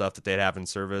models and stuff that they'd have in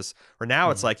service. Or now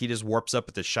it's like he just warps up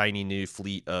with the shiny new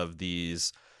fleet of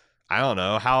these. I don't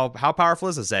know how powerful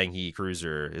is a Zheng He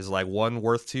cruiser? Is it like one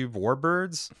worth two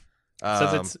warbirds?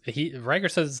 Riker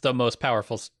says it's the most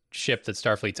powerful ship that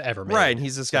Starfleet's ever made. Right, and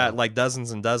he's just got like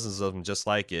dozens and dozens of them just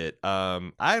like it. I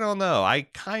don't know.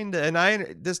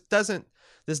 This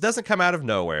doesn't come out of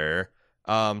nowhere.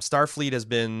 Starfleet has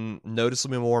been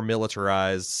noticeably more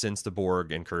militarized since the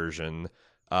Borg incursion.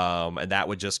 And that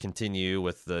would just continue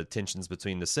with the tensions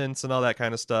between the synths and all that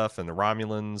kind of stuff and the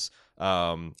Romulans.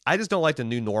 I just don't like the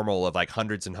new normal of like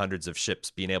hundreds and hundreds of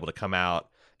ships being able to come out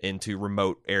into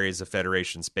remote areas of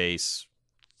Federation space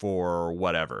for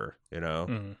whatever, you know.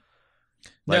 Mhm.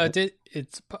 Like, No,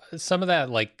 it's some of that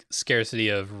like scarcity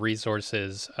of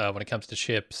resources when it comes to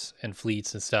ships and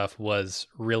fleets and stuff was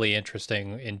really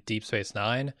interesting in Deep Space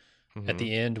Nine at mhm,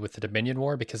 the end with the Dominion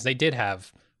War, because they did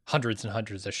have hundreds and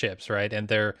hundreds of ships, right? And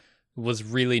there was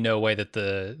really no way that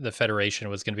the Federation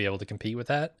was going to be able to compete with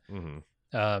that. mhm.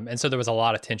 And so there was a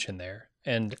lot of tension there.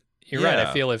 And you're right. I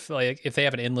Yeah. feel if they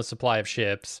have an endless supply of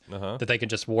ships Uh-huh. that they can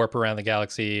just warp around the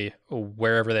galaxy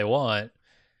wherever they want,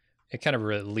 it kind of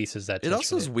releases that It tension.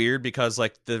 also is weird because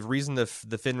like the reason the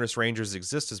Fenris Rangers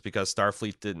exist is because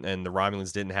Starfleet didn't and the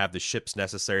Romulans didn't have the ships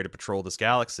necessary to patrol this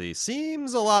galaxy.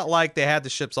 Seems a lot like they had the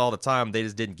ships all the time. They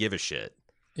just didn't give a shit.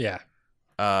 Yeah.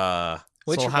 So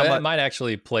Which how much? might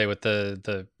actually play with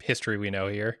the history we know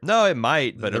here. No, it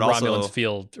might, but The it Romulans also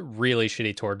feel really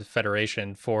shitty toward the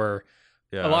Federation for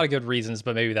yeah. a lot of good reasons,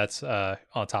 but maybe that's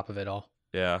on top of it all.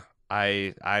 Yeah,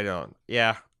 I don't.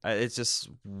 Yeah, it's just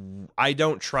I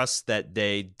don't trust that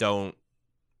they don't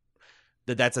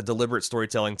that's a deliberate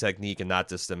storytelling technique and not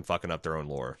just them fucking up their own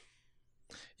lore.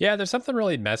 Yeah, there's something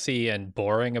really messy and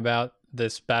boring about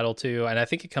this battle too, and I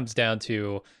think it comes down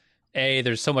to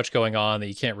there's so much going on that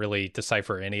you can't really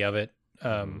decipher any of it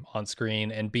on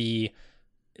screen, and B,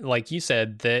 like you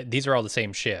said, that these are all the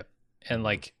same ship, and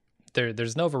like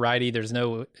there's no variety, there's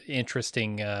no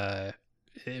interesting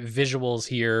visuals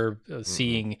here,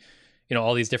 seeing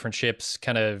all these different ships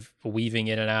kind of weaving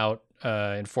in and out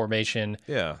in formation.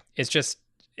 Yeah,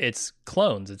 it's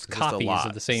clones, it's just a copies lot.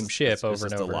 of the same It's ship over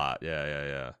just and over. a lot.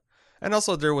 Yeah. And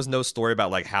also, there was no story about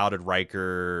like how did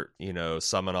Riker,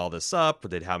 summon all this up?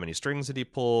 How many strings did he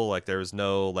pull? Like there was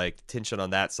no like tension on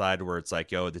that side where it's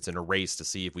like, yo, it's in a race to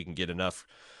see if we can get enough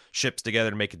ships together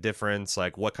to make a difference.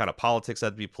 Like what kind of politics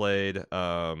had to be played?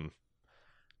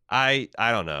 I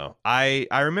don't know. I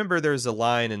remember there's a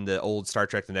line in the old Star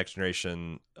Trek: The Next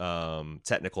Generation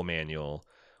technical manual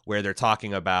where they're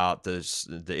talking about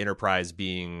the Enterprise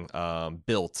being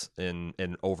built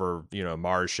in over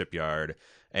Mars shipyard.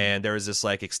 And there was this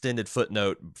like extended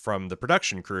footnote from the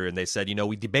production crew, and they said,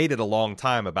 we debated a long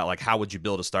time about like how would you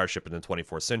build a starship in the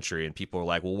 24th century, and people were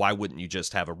like, well, why wouldn't you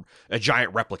just have a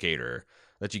giant replicator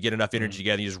that you get enough energy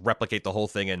together, you just replicate the whole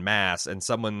thing in mass? And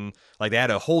someone like they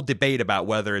had a whole debate about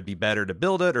whether it'd be better to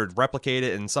build it or replicate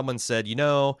it, and someone said,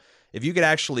 if you could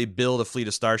actually build a fleet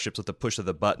of starships with the push of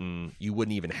the button, you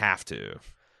wouldn't even have to.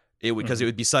 It would, because it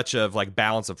would be such a like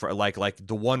balance of like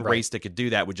the one race that could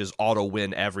do that would just auto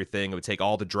win everything. It would take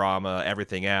all the drama,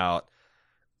 everything out.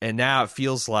 And now it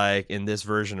feels like in this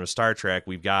version of Star Trek,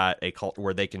 we've got a cult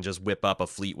where they can just whip up a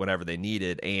fleet whenever they need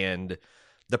it. And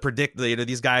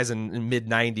these guys in mid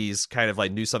 90s kind of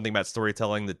like knew something about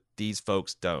storytelling that these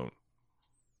folks don't.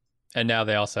 And now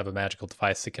they also have a magical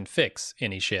device that can fix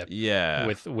any ship. Yeah.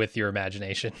 With your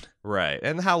imagination. Right.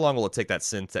 And how long will it take that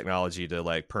synth technology to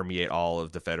like permeate all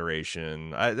of the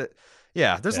Federation?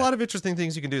 There's a lot of interesting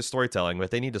things you can do with storytelling,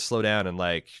 but they need to slow down and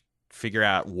like figure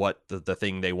out what the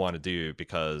thing they want to do,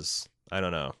 because I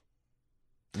don't know.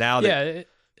 Now that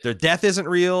their death isn't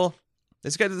real.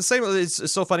 It's got the same.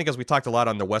 It's so funny because we talked a lot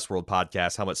on the Westworld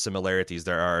podcast how much similarities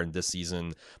there are in this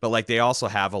season, but like they also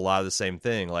have a lot of the same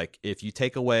thing. Like if you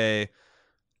take away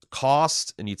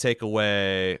cost and you take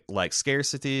away like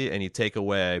scarcity and you take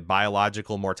away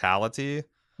biological mortality,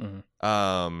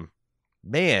 man,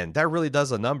 that really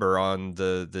does a number on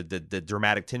the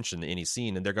dramatic tension in any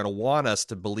scene. And they're going to want us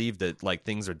to believe that like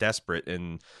things are desperate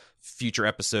in future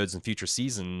episodes and future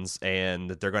seasons, and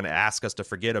that they're going to ask us to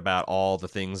forget about all the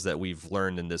things that we've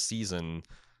learned in this season,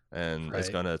 and it's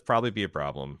going to probably be a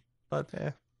problem. But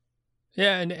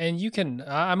yeah, and you can.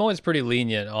 I'm always pretty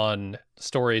lenient on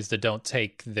stories that don't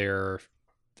take their,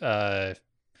 I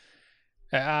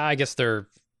guess their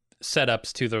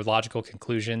setups to their logical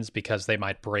conclusions because they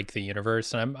might break the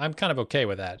universe, and I'm kind of okay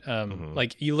with that.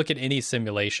 Like you look at any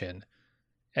simulation,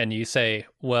 and you say,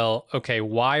 well, okay,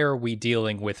 why are we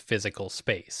dealing with physical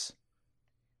space?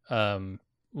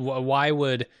 Why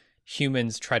would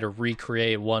humans try to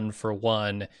recreate one for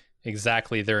one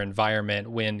exactly their environment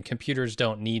when computers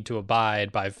don't need to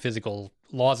abide by physical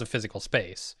laws of physical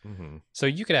space? So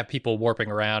you could have people warping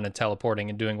around and teleporting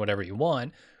and doing whatever you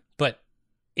want, but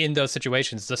in those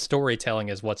situations, the storytelling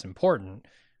is what's important.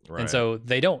 Right. And so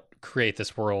they don't create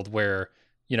this world where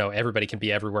everybody can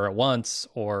be everywhere at once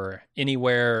or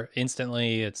anywhere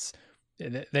instantly. It's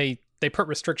they put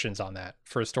restrictions on that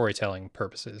for storytelling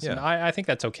purposes. Yeah. And I think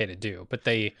that's okay to do, but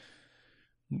they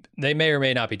may or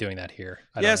may not be doing that here.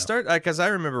 Because I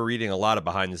remember reading a lot of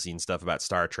behind the scenes stuff about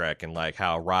Star Trek and like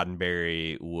how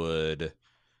Roddenberry would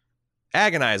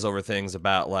agonize over things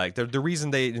about like the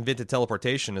reason they invented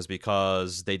teleportation is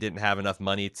because they didn't have enough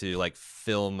money to like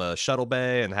film a shuttle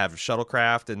bay and have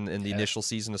shuttlecraft in the initial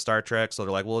season of Star Trek. So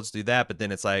they're like, well, let's do that. But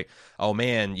then it's like, oh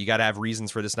man, you got to have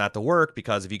reasons for this not to work,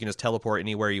 because if you can just teleport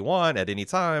anywhere you want at any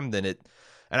time, then it.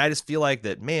 And I just feel like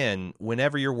that, man,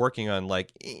 whenever you're working on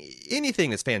like anything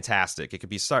that's fantastic, it could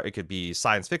be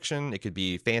science fiction, it could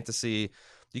be fantasy.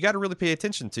 You got to really pay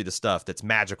attention to the stuff that's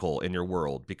magical in your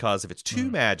world, because if it's too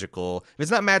magical, if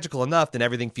it's not magical enough, then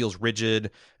everything feels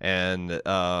rigid, and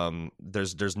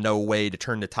there's no way to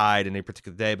turn the tide in any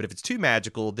particular day. But if it's too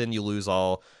magical, then you lose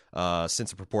all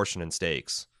sense of proportion and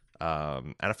stakes.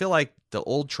 And I feel like the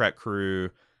old Trek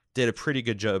crew did a pretty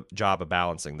good job of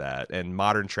balancing that, and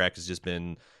modern Trek has just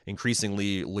been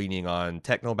increasingly leaning on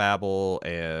technobabble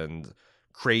and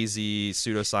crazy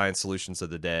pseudoscience solutions of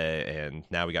the day, and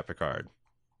now we got Picard.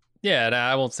 Yeah, and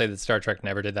I won't say that Star Trek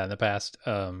never did that in the past.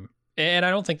 And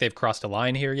I don't think they've crossed a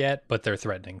line here yet, but they're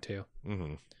threatening to.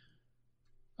 Mm-hmm.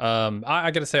 I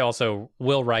got to say also,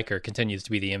 Will Riker continues to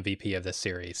be the MVP of this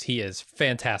series. He is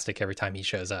fantastic every time he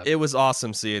shows up. It was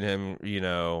awesome seeing him,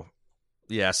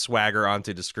 swagger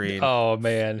onto the screen. Oh,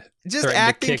 man. Just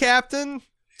acting captain.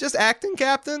 Just acting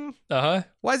captain. Uh-huh.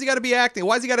 Why's he got to be acting?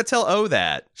 Why's he got to tell O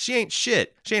that? She ain't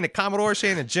shit. She ain't a Commodore. She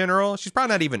ain't a general. She's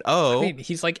probably not even O. I mean,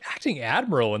 he's like acting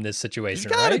admiral in this situation,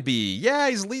 He's gotta right? be.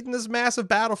 Yeah, he's leading this massive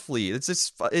battle fleet. It's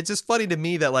just funny to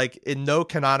me that like in no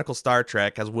canonical Star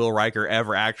Trek has Will Riker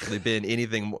ever actually been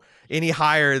any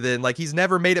higher than, like, he's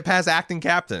never made it past acting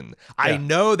captain. Yeah. I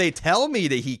know they tell me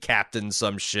that he captained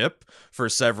some ship for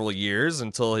several years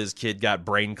until his kid got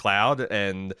brain cloud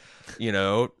and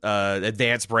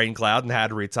advanced brain cloud and had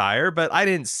to retire, but I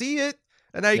didn't see it.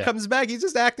 And now he comes back. He's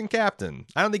just acting captain.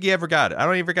 I don't think he ever got it. I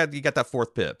don't even forget he got that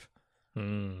fourth pip.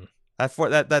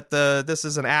 This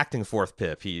is an acting fourth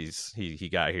pip. He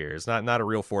got here. It's not a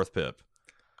real fourth pip.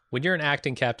 When you're an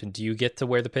acting captain, do you get to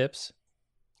wear the pips?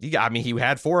 He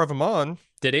had 4 of them on.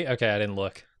 Did he? Okay, I didn't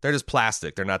look. They're just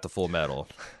plastic. They're not the full metal.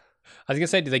 I was gonna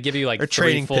say, do they give you like they're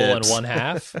 3 full pips. and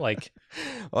 1/2? Like,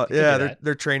 well, yeah,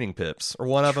 they're training pips. Or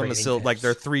one of them is still pips. like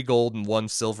they're 3 gold and 1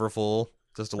 silver full,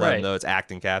 just to let them know it's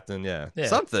acting captain. Yeah.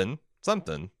 Something.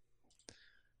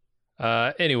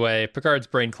 Anyway, Picard's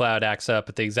brain cloud acts up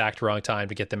at the exact wrong time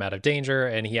to get them out of danger,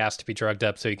 and he has to be drugged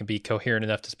up so he can be coherent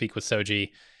enough to speak with Soji.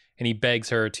 And he begs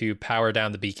her to power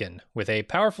down the beacon with a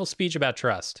powerful speech about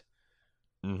trust.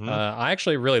 Mm-hmm. I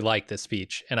actually really like this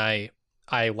speech, and I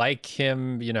like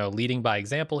him, leading by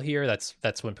example here.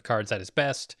 That's when Picard's at his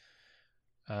best.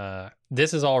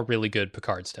 This is all really good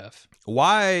Picard stuff.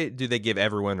 Why do they give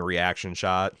everyone a reaction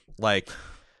shot? Like,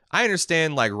 I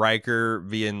understand like Riker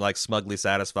being like smugly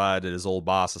satisfied that his old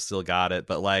boss has still got it,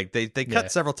 but like they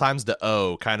cut several times to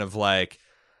O, kind of like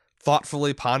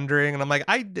thoughtfully pondering, and I'm like,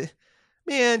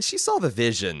 man, she saw the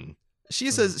vision.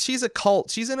 She's a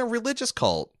cult. She's in a religious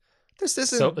cult. This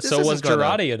so was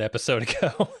Jurati an episode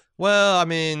ago. Well, I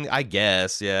mean, I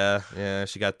guess, yeah.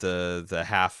 She got the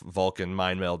half Vulcan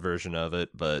mind meld version of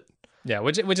it, but yeah,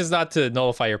 which is not to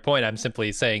nullify your point. I'm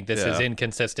simply saying this is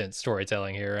inconsistent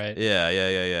storytelling here, right?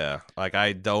 Yeah. Like,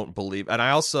 I don't believe, and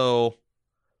I also,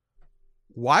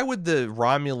 why would the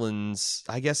Romulans?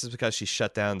 I guess it's because she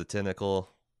shut down the tentacle.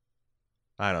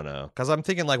 I don't know, because I'm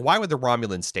thinking like, why would the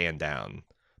Romulans stand down?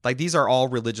 Like, these are all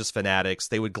religious fanatics.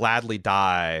 They would gladly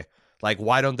die. Like,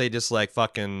 why don't they just like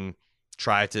fucking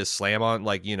try to slam on,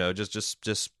 like,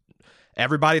 just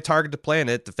everybody target the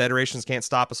planet. The Federations can't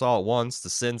stop us all at once. The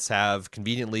synths have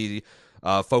conveniently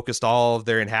focused all of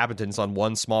their inhabitants on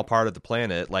one small part of the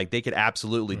planet. Like, they could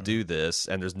absolutely do this,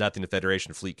 and there's nothing the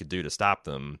Federation fleet could do to stop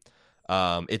them.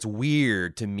 It's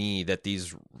weird to me that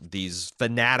these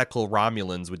fanatical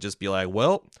Romulans would just be like,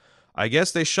 well, I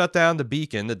guess they shut down the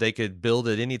beacon that they could build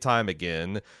at any time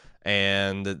again,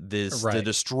 and the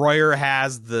destroyer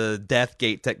has the Death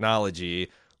Gate technology.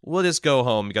 We'll just go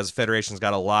home because the Federation's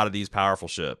got a lot of these powerful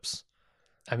ships.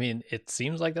 I mean, it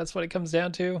seems like that's what it comes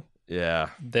down to. Yeah.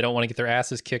 They don't want to get their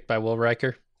asses kicked by Will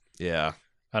Riker. Yeah.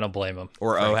 I don't blame them.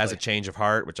 Or frankly. O has a change of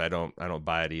heart, which I don't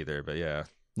buy it either, but yeah.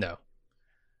 No.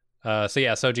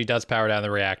 Soji does power down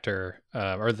the reactor,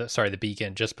 the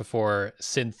beacon, just before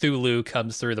Synthulu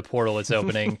comes through the portal it's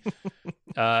opening.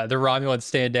 The Romulans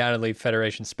stand down and leave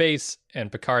Federation space,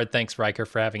 and Picard thanks Riker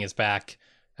for having his back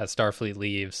as Starfleet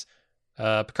leaves.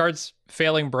 Picard's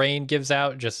failing brain gives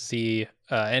out just to see,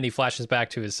 and he flashes back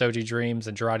to his Soji dreams,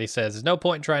 and Jurati says there's no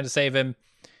point in trying to save him.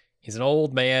 He's an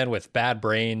old man with bad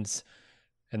brains.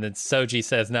 And then Soji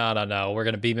says, no, we're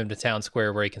going to beam him to Town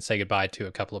Square where he can say goodbye to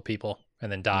a couple of people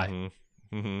and then die.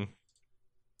 Mm-hmm.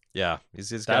 Yeah, he's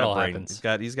that got all a brain. happens.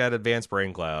 He's got advanced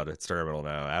brain cloud. It's terminal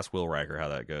now. Ask Will Riker how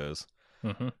that goes.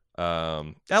 Mm-hmm.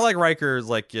 I like Riker's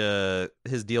like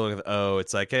his dealing with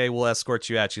it's like, hey, we'll escort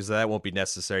you out. She's like, that won't be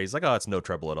necessary. He's like, oh, it's no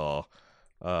trouble at all.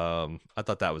 I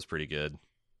thought that was pretty good.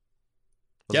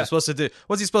 What's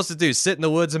he supposed to do? Sit in the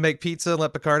woods and make pizza and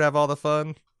let Picard have all the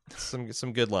fun?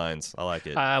 Some good lines. I like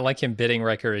it. I like him bidding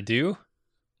Riker adieu.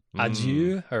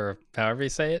 Adieu, or however you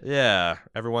say it. Yeah.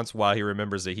 Every once in a while he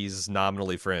remembers that he's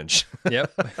nominally French.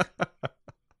 Yep.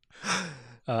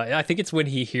 I think it's when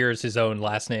he hears his own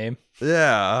last name.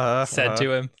 Yeah. Said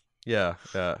to him. Yeah.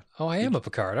 Oh, I am a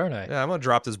Picard, aren't I? Yeah, I'm gonna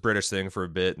drop this British thing for a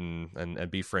bit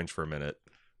and be French for a minute.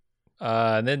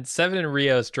 And then Seven and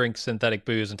Rios drink synthetic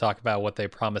booze and talk about what they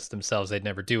promised themselves they'd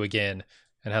never do again,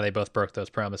 and how they both broke those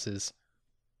promises.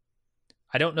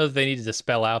 I don't know if they needed to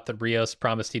spell out that Rios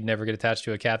promised he'd never get attached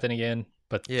to a captain again,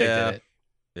 but they did it.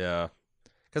 Yeah.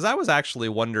 Because I was actually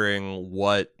wondering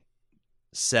what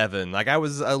Seven, like I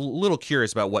was a little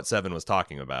curious about what Seven was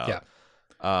talking about. Yeah.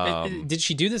 Did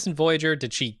she do this in Voyager?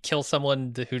 Did she kill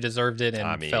someone who deserved it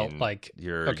and felt like,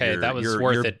 that was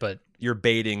worth it, but... You're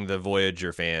baiting the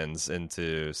Voyager fans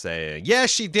into saying, yes,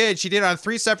 she did. She did on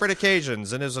 3 separate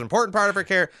occasions, and it was an important part of her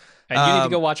character. And you need to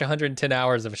go watch 110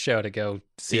 hours of a show to go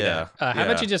see that. How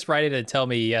about you just write it and tell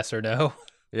me yes or no?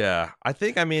 Yeah, I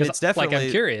mean, it's definitely... Like,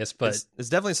 I'm curious, but... It's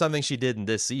definitely something she did in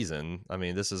this season. I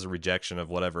mean, this is a rejection of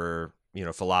whatever,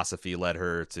 philosophy led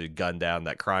her to gun down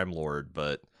that crime lord,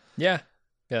 but... Yeah,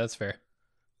 that's fair.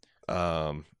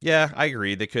 Yeah, I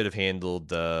agree. They could have handled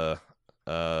They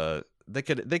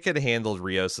could have handled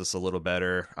Riosis a little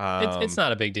better. It's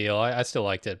not a big deal. I still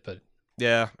liked it, but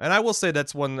yeah. And I will say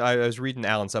that's one I was reading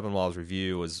Alan Sepinwall's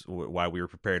review was while we were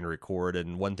preparing to record,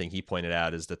 and one thing he pointed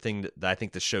out is the thing that I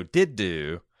think the show did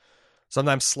do,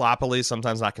 sometimes sloppily,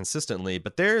 sometimes not consistently,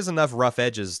 but there's enough rough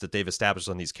edges that they've established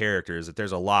on these characters that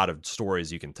there's a lot of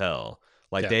stories you can tell.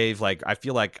 Like Dave, I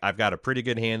feel like I've got a pretty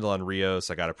good handle on Rios.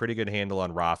 I got a pretty good handle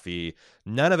on Rafi.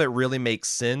 None of it really makes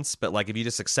sense, but like if you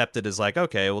just accept it as like,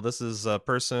 okay, well, this is a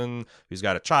person who's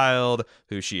got a child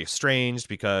who she estranged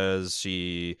because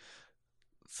she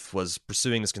was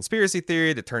pursuing this conspiracy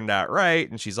theory that turned out right,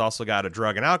 and she's also got a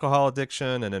drug and alcohol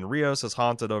addiction, and then Rios is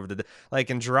haunted over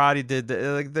and Jurati did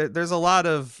there's a lot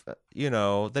of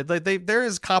there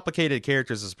is complicated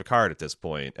characters as Picard at this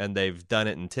point, and they've done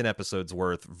it in 10 episodes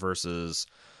worth versus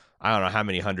I don't know how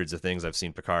many hundreds of things I've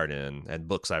seen Picard in and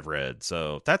books I've read,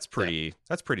 so that's pretty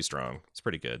strong. It's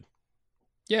pretty good.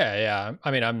 Yeah.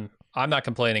 I mean, I'm not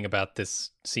complaining about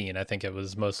this scene. I think it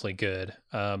was mostly good,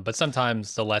 but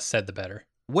sometimes the less said the better.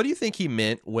 What do you think he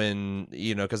meant when,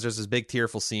 because there's this big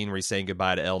tearful scene where he's saying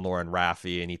goodbye to Elnor and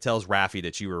Raffi, and he tells Raffi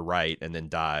that you were right and then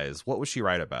dies. What was she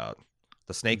right about?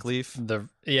 The snake leaf?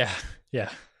 Yeah.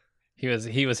 He was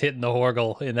hitting the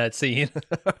Horgle in that scene.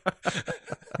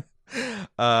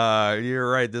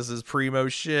 You're right. This is primo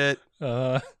shit.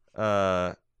 I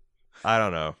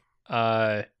don't know.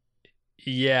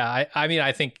 Yeah. I mean,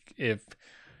 I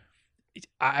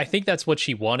think that's what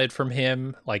she wanted from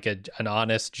him, like an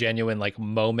honest, genuine, like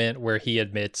moment where he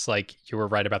admits, like, you were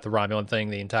right about the Romulan thing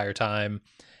the entire time.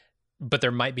 But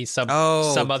there might be some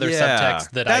other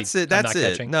subtext that I'm not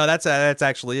catching. No, that's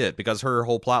actually it, because her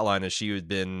whole plot line is she had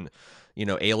been,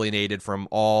 alienated from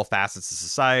all facets of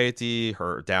society,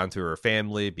 her down to her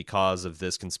family, because of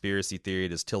this conspiracy theory,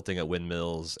 this tilting at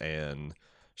windmills, and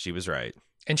she was right.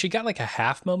 And she got like a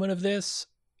half moment of this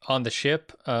on the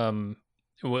ship.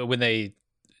 When they,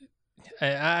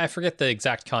 I forget the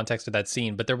exact context of that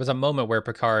scene, but there was a moment where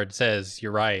Picard says,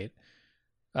 "You're right,"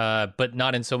 but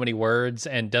not in so many words,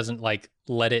 and doesn't like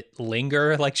let it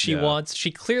linger like she wants.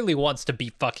 She clearly wants to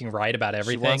be fucking right about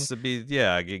everything. She wants to be,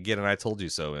 get an "I told you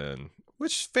so" in,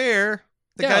 which fair.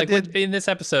 In this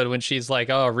episode when she's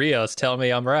like, "Oh, Rios, tell me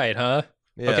I'm right, huh?"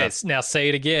 Yeah. Okay, now say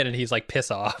it again, and he's like,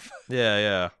 "Piss off."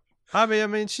 Yeah. I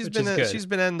mean, she's been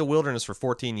in the wilderness for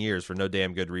 14 years for no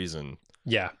damn good reason.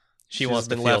 Yeah, she wants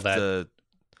to feel left that. To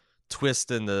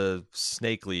twist in the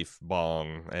snake leaf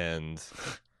bong, and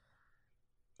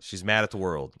she's mad at the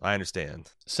world. I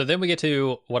understand. So then we get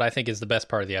to what I think is the best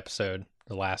part of the episode,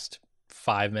 the last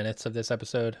 5 minutes of this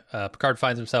episode. Picard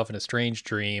finds himself in a strange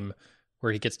dream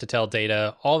where he gets to tell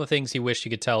Data all the things he wished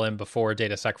he could tell him before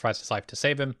Data sacrificed his life to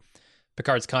save him.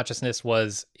 Picard's consciousness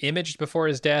was imaged before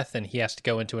his death, and he has to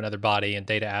go into another body, and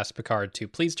Data asks Picard to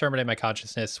please terminate my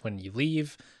consciousness when you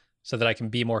leave, so that I can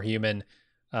be more human,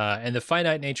 and the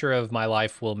finite nature of my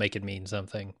life will make it mean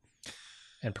something.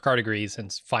 And Picard agrees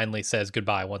and finally says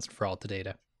goodbye once and for all to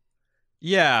Data.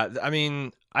 Yeah, I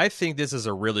mean, I think this is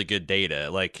a really good Data.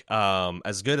 Like,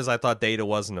 as good as I thought Data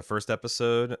was in the first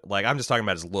episode, like, I'm just talking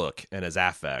about his look and his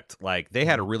affect. Like, they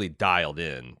had it really dialed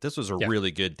in. This was a really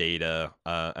good Data,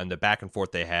 and the back and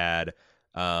forth they had.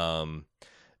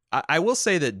 I will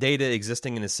say that Data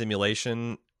existing in a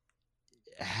simulation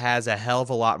has a hell of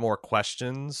a lot more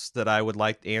questions that I would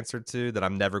like answered to that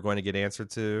I'm never going to get answered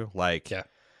to. Like, Yeah.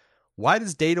 why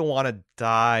does Data want to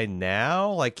die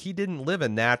now? Like, he didn't live a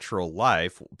natural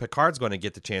life. Picard's going to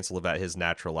get the chance to live out his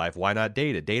natural life. Why not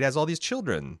Data? Data has all these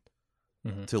children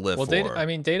to live well, for. Data, I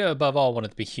mean, Data above all wanted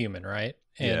to be human, right?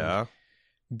 And yeah.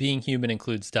 being human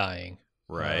includes dying.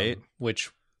 Right.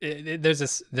 Which there's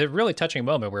this really touching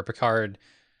moment where Picard,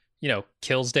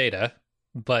 kills Data,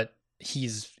 but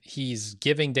he's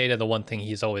giving Data the one thing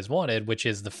he's always wanted, which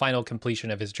is the final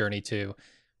completion of his journey to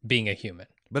being a human.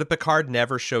 But if Picard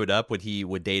never showed up,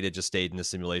 would Data just stayed in the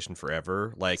simulation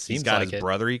forever? Like, he's got his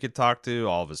brother he could talk to,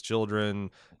 all of his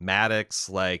children, Maddox.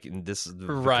 Like, and this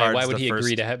right? Picard's why would he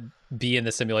agree to be in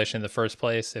the simulation in the first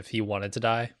place if he wanted to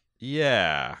die?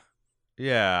 Yeah.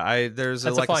 There's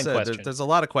That's like a I fine said, question. there's a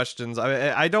lot of questions.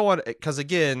 I don't want, because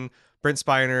again, Brent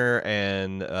Spiner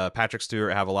and Patrick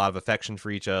Stewart have a lot of affection for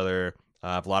each other,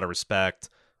 have a lot of respect.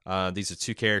 These are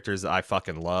two characters that I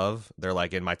fucking love. They're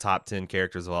like in my top 10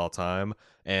 characters of all time,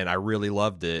 and I really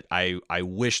loved it. I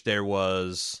wish there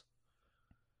was.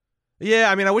 Yeah,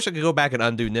 I mean, I wish I could go back and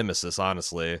undo Nemesis,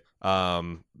 honestly.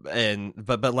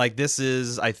 But like, this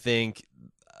is, I think,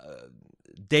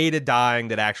 Data dying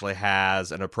that actually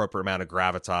has an appropriate amount of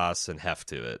gravitas and heft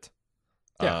to it.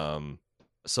 Yeah.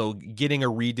 So getting a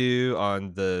redo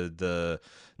on the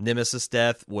Nemesis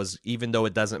death was, even though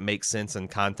it doesn't make sense in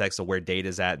context of where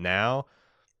Data's at now,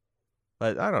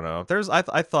 but I don't know.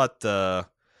 I thought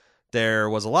there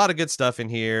was a lot of good stuff in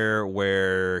here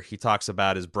where he talks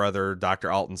about his brother,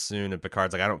 Dr. Alton Soon, and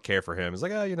Picard's like, I don't care for him. He's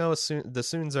like, oh, the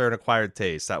Soons are an acquired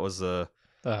taste. That was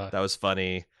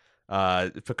funny.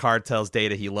 Picard tells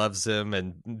Data he loves him,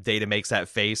 and Data makes that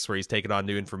face where he's taking on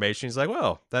new information. He's like,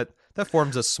 well, that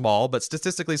forms a small but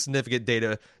statistically significant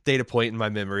data point in my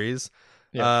memories.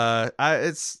 Yeah.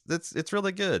 It's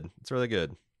really good. It's really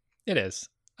good. It is.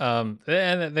 And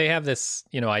they have this,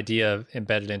 idea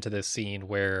embedded into this scene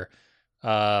where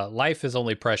life is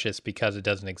only precious because it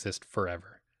doesn't exist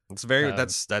forever.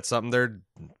 It's that's something they're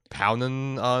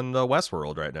pounding on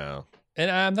Westworld right now. And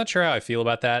I'm not sure how I feel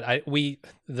about that.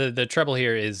 The trouble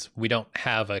here is we don't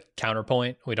have a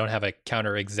counterpoint. We don't have a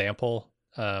counter example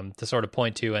to sort of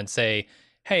point to and say,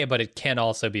 hey, but it can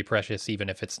also be precious even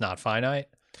if it's not finite.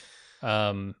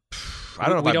 I don't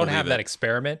know. We don't have that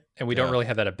experiment, and we don't really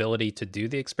have that ability to do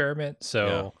the experiment.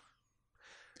 So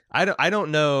I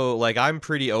don't know. Like, I'm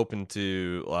pretty open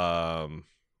to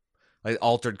like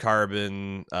Altered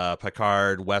Carbon,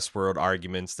 Picard, Westworld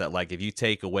arguments that, like, if you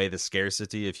take away the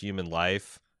scarcity of human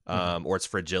life, or its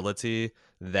fragility,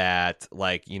 that,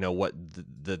 like, what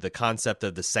the concept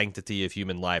of the sanctity of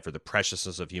human life or the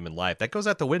preciousness of human life, that goes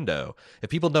out the window.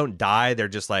 If people don't die, they're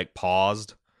just like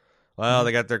paused. Well,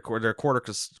 they got their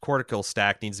cortical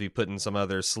stack needs to be put in some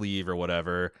other sleeve or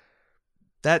whatever.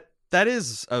 That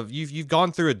is you've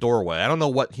gone through a doorway. I don't know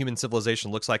what human civilization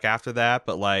looks like after that,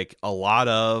 but like a lot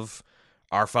of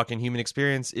our fucking human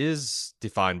experience is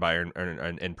defined by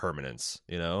impermanence,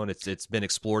 and it's been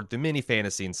explored through many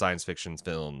fantasy and science fiction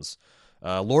films.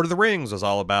 Lord of the Rings was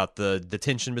all about the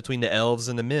tension between the elves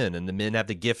and the men have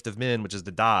the gift of men, which is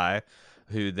to die,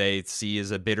 who they see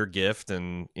as a bitter gift,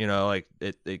 and like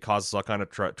it causes all kind of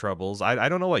troubles. I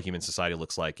don't know what human society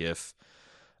looks like if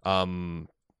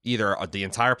either the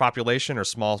entire population or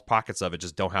small pockets of it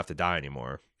just don't have to die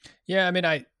anymore. Yeah, I mean,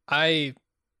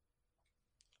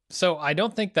 so I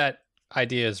don't think that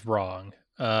idea is wrong.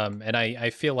 And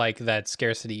I feel like that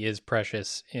scarcity is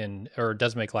precious or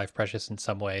does make life precious in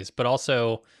some ways, but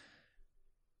also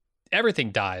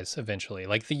everything dies eventually.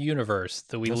 Like the universe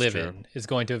that we live in is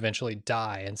going to eventually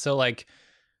die. And so like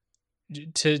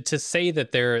to say that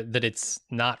it's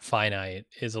not finite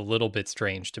is a little bit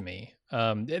strange to me.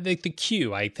 The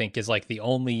Q, I think, is like the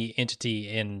only entity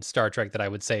in Star Trek that I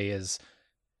would say is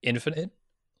infinite.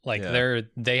 Like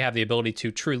they have the ability to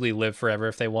truly live forever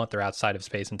if they want. They're outside of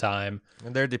space and time.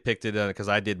 And they're depicted because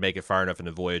I did make it far enough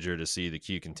into Voyager to see the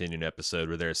Q continuing episode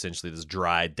where they're essentially this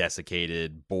dry,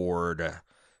 desiccated, bored,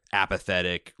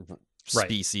 apathetic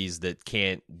species that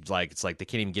can't, like, it's like they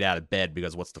can't even get out of bed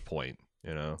because what's the point,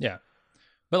 Yeah.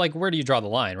 But like, where do you draw the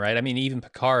line, right? I mean, even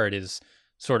Picard is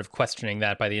sort of questioning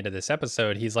that by the end of this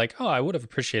episode. He's like, oh, I would have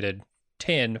appreciated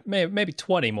 10, maybe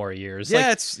 20 more years. Yeah,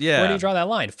 like, where do you draw that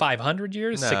line? 500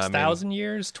 years? 6,000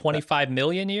 years? 25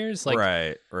 million years? Like,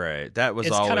 right. That was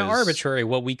it's always kind of arbitrary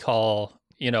what we call,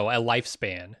 a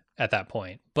lifespan at that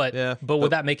point. But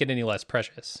would that make it any less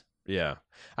precious? Yeah.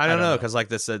 I don't know, because like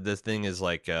this thing is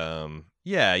like, you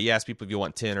ask people if you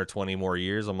want 10 or 20 more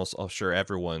years, almost sure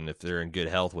everyone, if they're in good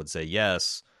health, would say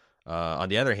yes. On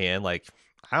the other hand, like,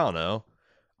 I don't know.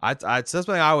 That's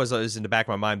something I was in the back of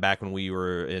my mind back when we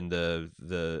were in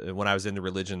when I was in the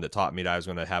religion that taught me that I was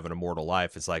going to have an immortal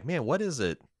life. It's like, man, what is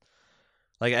it?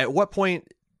 Like, at what point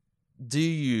do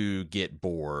you get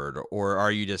bored, or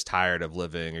are you just tired of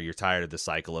living, or you're tired of the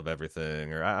cycle of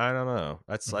everything, or I don't know.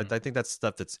 That's I think that's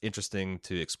stuff that's interesting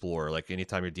to explore. Like,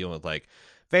 anytime you're dealing with like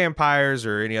vampires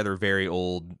or any other very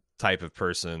old type of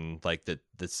person, like that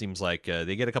seems like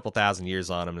they get a couple thousand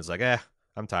years on them, and it's like,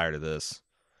 I'm tired of this.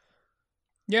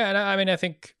 Yeah, and I mean, I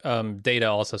think Data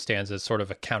also stands as sort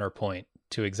of a counterpoint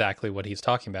to exactly what he's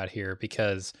talking about here,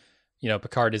 because,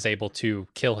 Picard is able to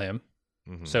kill him,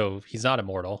 so he's not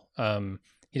immortal.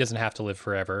 He doesn't have to live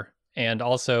forever. And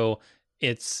also,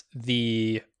 it's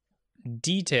the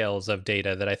details of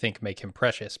Data that I think make him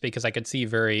precious, because I could see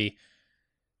very,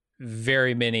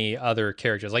 very many other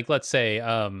characters. Like, let's say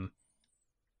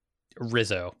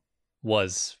Rizzo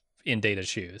was in Data's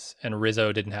shoes, and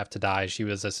Rizzo didn't have to die. She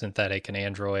was a synthetic, an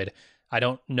android. I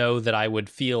don't know that I would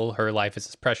feel her life is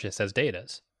as precious as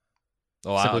Data's.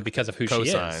 Simply because of who she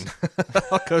is.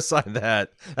 I'll co-sign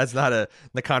that. That's not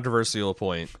the controversial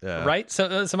point. Yeah. Right?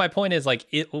 So my point is, like,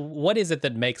 what is it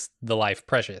that makes the life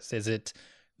precious? Is it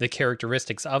the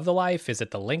characteristics of the life? Is it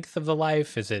the length of the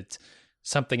life? Is it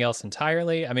something else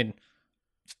entirely? I mean,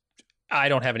 I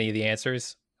don't have any of the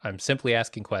answers. I'm simply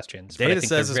asking questions. Data but I think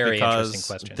says they're very interesting because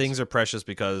questions. Things are precious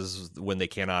because when they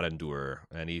cannot endure,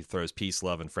 and he throws peace,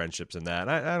 love, and friendships in that.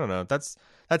 I don't know.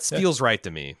 That feels right to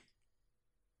me.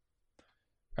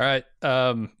 All right.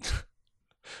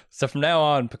 So from now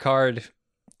on, Picard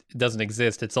doesn't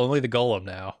exist. It's only the Golem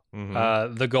now.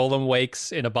 The Golem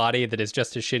wakes in a body that is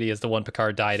just as shitty as the one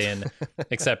Picard died in,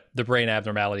 except the brain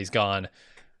abnormality's gone.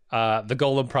 The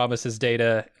Golem promises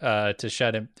Data to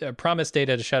shut him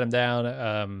down,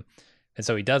 and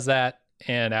so he does that.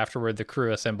 And afterward, the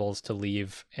crew assembles to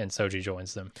leave, and Soji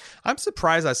joins them. I'm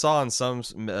surprised. I saw on some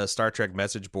Star Trek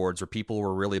message boards where people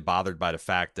were really bothered by the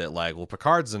fact that, like, well,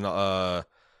 Picard's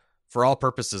for all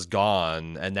purposes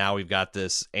gone, and now we've got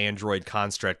this android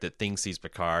construct that thinks he's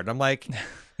Picard. And I'm like,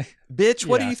 bitch,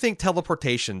 what do you think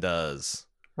teleportation does?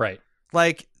 Right.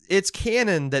 Like, it's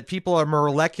canon that people are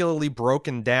molecularly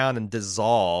broken down and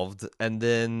dissolved, and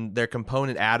then their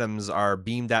component atoms are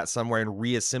beamed out somewhere and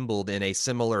reassembled in a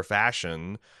similar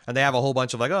fashion. And they have a whole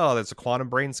bunch of like, oh, there's a quantum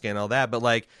brain scan and all that. But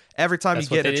like every time you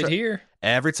get in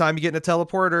a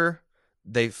teleporter,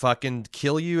 they fucking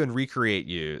kill you and recreate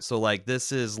you. So like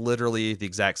this is literally the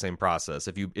exact same process.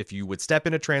 If you would step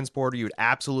in a transporter, you would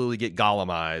absolutely get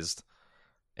golemized.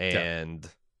 And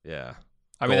yeah.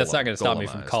 I mean, that's not going to stop me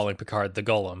from calling Picard the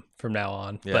Golem from now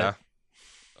on. Yeah.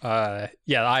 But,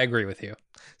 yeah, I agree with you.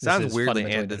 Sounds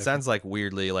weirdly, and it sounds like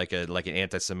weirdly like an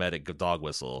anti-Semitic dog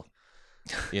whistle.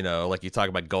 Like you talk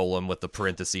about Golem with the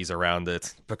parentheses around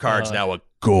it. Picard's now a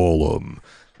Golem.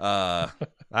 I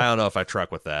don't know if I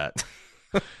truck with that.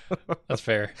 That's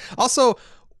fair. Also,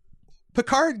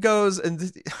 Picard goes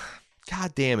and,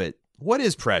 God damn it. What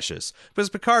is precious? Because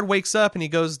Picard wakes up and he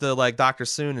goes to like Dr.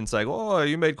 Soon and it's like, oh,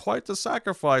 you made quite the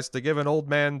sacrifice to give an old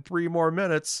man 3 more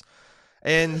minutes.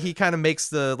 And he kind of makes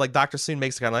Dr. Soon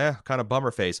makes the kind of bummer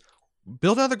face.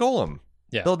 Build another Golem.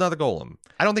 Yeah. Build another Golem.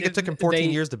 I don't think it took him 14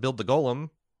 years to build the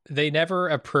Golem. They never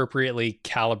appropriately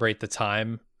calibrate the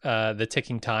time. The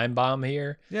ticking time bomb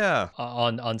here. Yeah.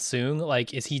 On Soong.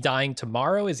 Like, is he dying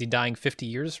tomorrow? Is he dying 50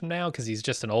 years from now because he's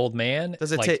just an old man?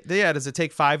 Does it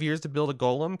take 5 years to build a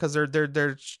Golem? Because they're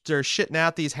shitting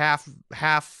out these half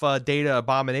data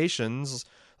abominations.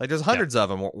 Like there's hundreds of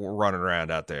them running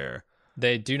around out there.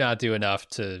 They do not do enough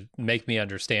to make me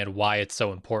understand why it's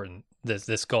so important.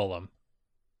 This Golem.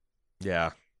 Yeah.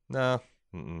 No.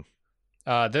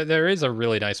 There is a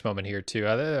really nice moment here too.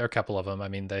 There are a couple of them. I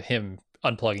mean, him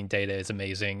unplugging Data is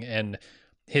amazing, and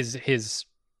his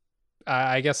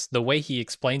I guess the way he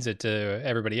explains it to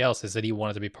everybody else is that he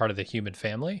wanted to be part of the human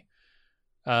family,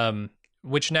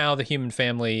 which now the human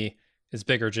family is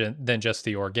bigger than just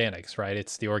the organics, right?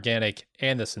 It's the organic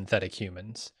and the synthetic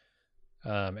humans,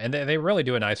 and they really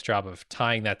do a nice job of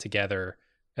tying that together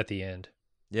at the end.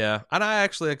 Yeah, and I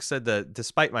actually said that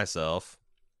despite myself,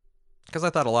 because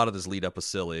I thought a lot of this lead up was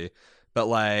silly, but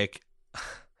like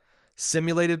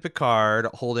simulated Picard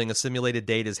holding a simulated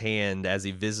Data's hand as he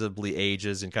visibly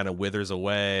ages and kind of withers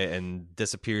away and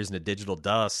disappears into digital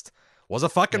dust was a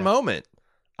fucking moment.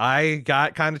 I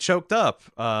got kind of choked up.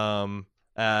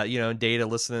 Data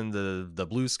listening to the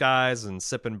Blue Skies and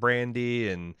sipping brandy,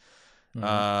 and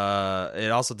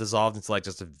it also dissolved into like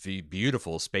just a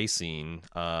beautiful space scene.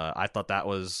 I thought that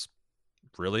was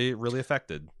really, really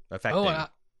affecting. Oh,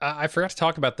 I forgot to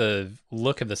talk about the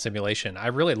look of the simulation. I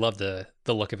really love the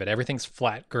look of it. Everything's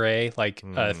flat gray, like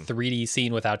a 3D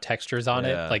scene without textures on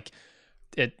it. Like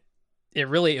it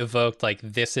really evoked like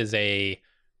this is a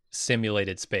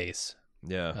simulated space.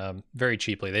 Yeah. Very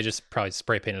cheaply. They just probably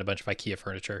spray painted a bunch of IKEA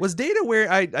furniture. Was Data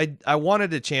where I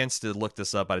wanted a chance to look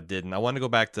this up, but I didn't. I wanted to go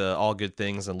back to All Good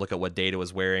Things and look at what Data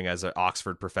was wearing as an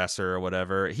Oxford professor or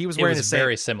whatever. He was wearing it was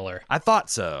very similar. I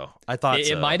thought so.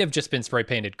 It might have just been spray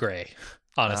painted gray,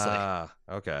 honestly.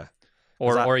 Okay.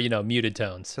 Or muted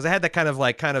tones. Because I had that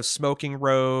kind of smoking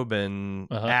robe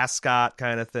and ascot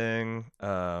kind of thing.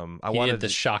 I wanted the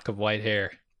shock of white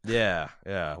hair. Yeah.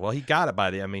 Well, he got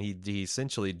it he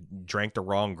essentially drank the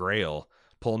wrong grail.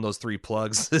 Pulling those 3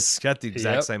 plugs, it's got the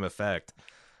exact same effect.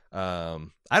 I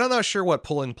don't know sure what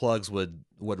pulling plugs would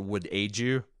aid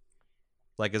you.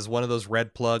 Like, is one of those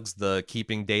red plugs the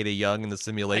keeping Data young in the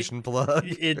simulation plug?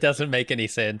 It doesn't make any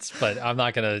sense, but I'm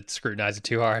not going to scrutinize it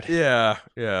too hard. Yeah.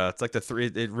 It's like the 3.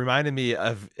 It reminded me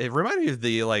of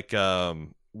the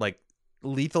like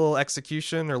Lethal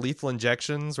Execution or Lethal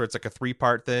Injections, where it's like a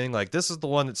 3-part thing. Like, this is the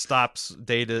one that stops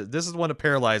Data. This is the one that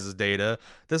paralyzes Data.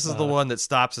 This is the one that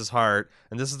stops his heart,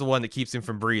 and this is the one that keeps him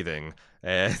from breathing.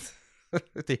 And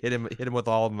they hit him with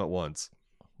all of them at once.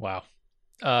 Wow.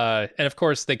 And of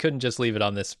course, they couldn't just leave it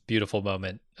on this beautiful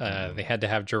moment. They had to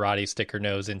have Jurati stick her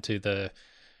nose into the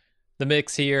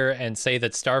mix here and say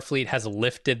that Starfleet has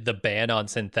lifted the ban on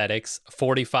synthetics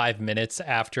 45 minutes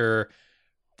after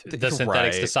the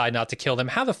synthetics decide not to kill them.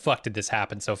 How the fuck did this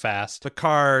happen so fast?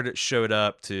 Picard showed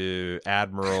up to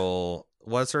Admiral,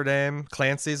 what's her name?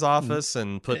 Clancy's office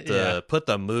and put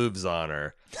the moves on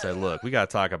her. Said, look, we got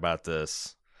to talk about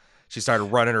this. She started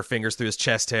running her fingers through his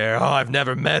chest hair. Oh, I've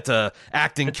never met a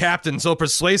acting captain so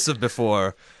persuasive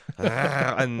before.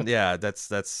 And yeah,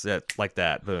 that's it. Like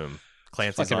that. Boom.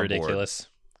 Clancy's on ridiculous.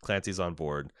 Board. Clancy's on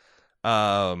board.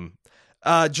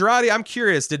 Jurati, I'm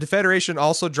curious. Did the Federation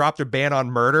also drop their ban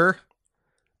on murder?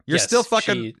 You're still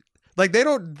fucking like, they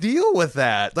don't deal with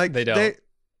that. Like, they don't.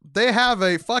 They have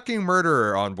a fucking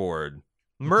murderer on board.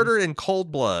 Murder in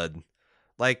cold blood.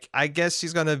 Like, I guess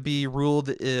she's going to be ruled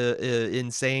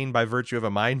insane by virtue of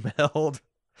a mind meld.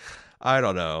 I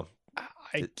don't know.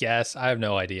 I guess. I have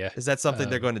no idea. Is that something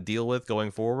they're going to deal with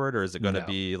going forward? Or is it going to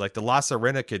be like the La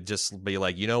Sirena could just be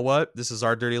like, you know what? This is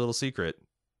our dirty little secret.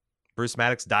 Bruce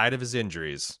Maddox died of his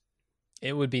injuries.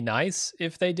 It would be nice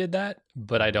if they did that,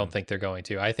 but I don't think they're going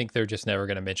to. I think they're just never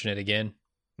going to mention it again.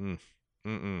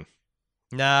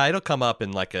 Nah, it'll come up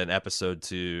in like an episode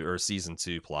 2 or season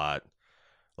 2 plot.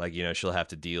 Like, she'll have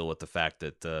to deal with the fact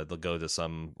that they'll go to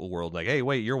some world like, hey,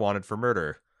 wait, you're wanted for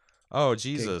murder. Oh,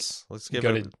 Jesus. Let's give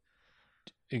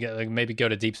maybe go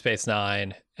to Deep Space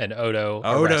Nine and Odo.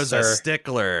 Odo's a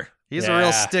stickler. He's a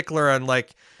real stickler on,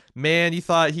 like, man, you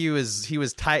thought he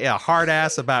was tight, a hard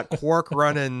ass about Quark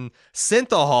running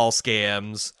synthahol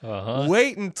scams.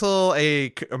 Wait until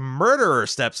a murderer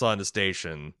steps on the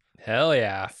station. Hell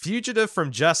yeah. Fugitive from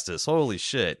justice. Holy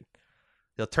shit.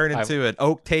 He'll turn into an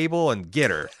oak table and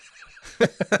get her.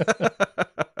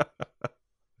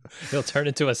 He'll turn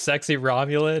into a sexy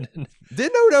Romulan.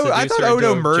 Didn't Odo? I thought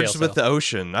Odo merged with the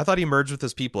ocean. I thought he merged with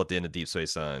his people at the end of Deep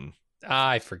Space Nine.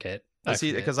 I forget.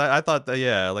 Because I thought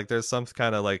that, like, there's some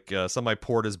kind of like somebody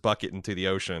poured his bucket into the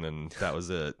ocean and that was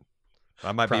it.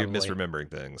 I might be misremembering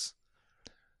things.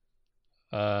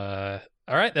 All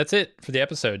right, that's it for the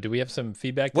episode. Do we have some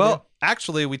feedback?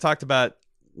 Actually, we talked about,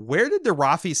 where did the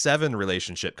Rafi 7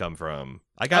 relationship come from?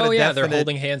 I got they're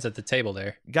holding hands at the table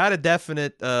there. Got a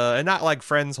definite, and not like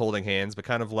friends holding hands, but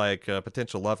kind of like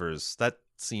potential lovers. That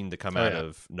seemed to come out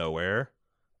of nowhere.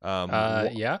 I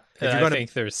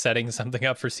think they're setting something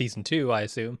up for season 2, I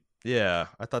assume. Yeah,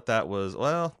 I thought that was,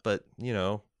 but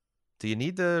do you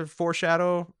need to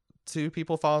foreshadow 2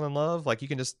 people falling in love? Like, you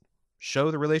can just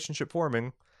show the relationship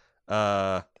forming.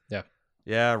 And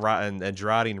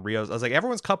Jurati and Rios. I was like,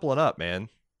 everyone's coupling up, man.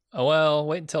 Oh, well,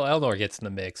 wait until Elnor gets in the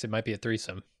mix. It might be a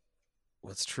threesome.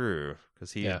 That's true,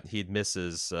 because he'd miss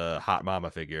his hot mama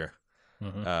figure.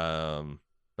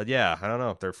 But yeah, I don't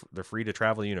know. They're free to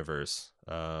travel the universe.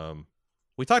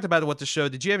 We talked about what the show.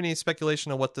 Did you have any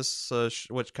speculation on what this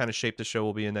what kind of shape the show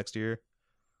will be in next year?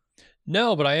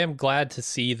 No, but I am glad to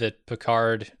see that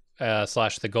Picard / the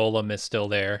Golem is still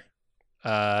there.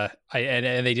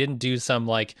 And they didn't do some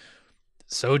like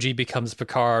Soji becomes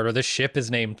Picard or the ship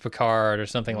is named Picard or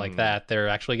something like that. They're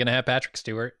actually going to have Patrick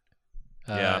Stewart.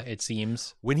 It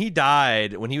seems. When he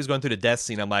died, when he was going through the death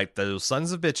scene, I'm like, those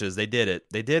sons of bitches, they did it.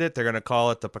 They're going to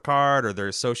call it the Picard, or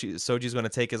Soji's going to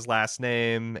take his last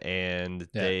name, and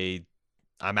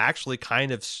I'm actually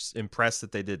kind of impressed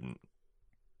that they didn't.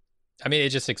 I mean, it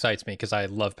just excites me because I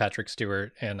love Patrick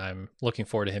Stewart, and I'm looking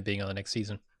forward to him being on the next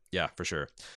season. Yeah, for sure.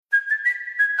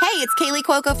 Hey, it's Kaylee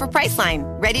Cuoco for Priceline.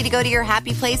 Ready to go to your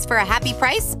happy place for a happy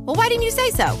price? Well, why didn't you say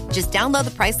so? Just download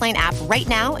the Priceline app right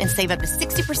now and save up to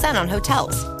 60% on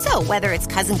hotels. So whether it's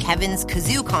Cousin Kevin's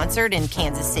Kazoo Concert in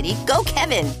Kansas City, go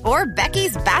Kevin, or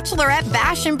Becky's Bachelorette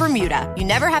Bash in Bermuda, you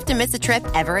never have to miss a trip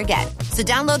ever again. So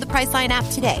download the Priceline app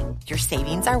today. Your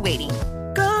savings are waiting.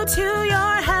 Go to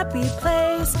your happy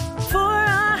place for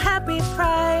a happy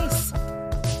price.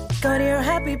 Go to your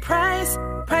happy price,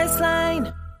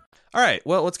 Priceline. All right,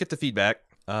 well, let's get to feedback.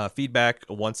 Feedback,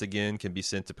 once again, can be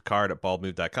sent to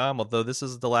Picard@baldmove.com, although this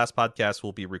is the last podcast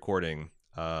we'll be recording.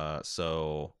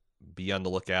 So be on the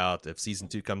lookout. If Season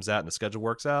 2 comes out and the schedule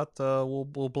works out, we'll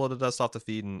blow the dust off the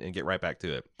feed and get right back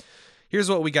to it. Here's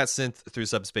what we got sent through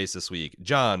Subspace this week.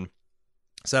 John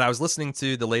said, I was listening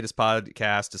to the latest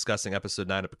podcast discussing Episode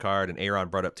 9 of Picard, and Aaron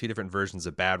brought up two different versions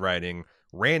of bad writing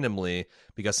randomly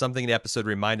because something in the episode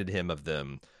reminded him of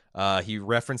them. He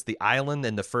referenced the island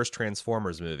in the first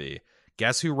Transformers movie.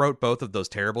 Guess who wrote both of those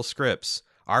terrible scripts?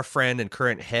 Our friend and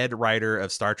current head writer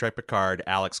of Star Trek Picard,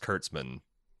 Alex Kurtzman.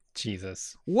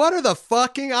 Jesus. What are the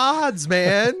fucking odds,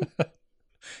 man?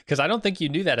 Because I don't think you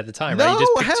knew that at the time, No, right? You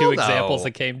just picked two hell examples no.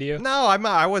 that came to you. No, I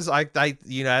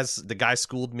as the guy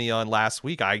schooled me on last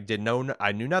week, I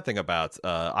knew nothing about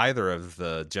either of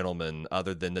the gentlemen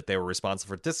other than that they were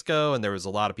responsible for Disco, and there was a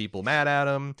lot of people mad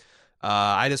at him.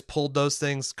 I just pulled those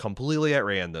things completely at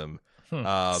random.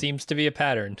 Seems to be a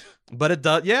pattern. But it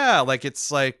does, yeah. Like,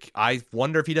 it's like, I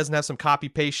wonder if he doesn't have some copy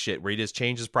paste shit where he just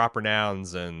changes proper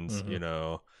nouns and,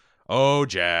 oh,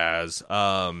 jazz.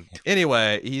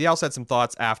 Anyway, he also had some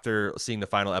thoughts after seeing the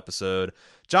final episode.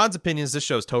 John's opinion is this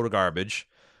show is total garbage.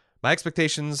 My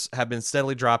expectations have been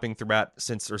steadily dropping throughout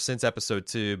since episode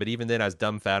 2, but even then I was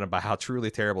dumbfounded by how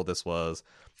truly terrible this was.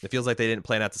 It feels like they didn't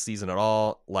plan out the season at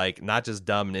all. Like, not just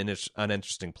dumb and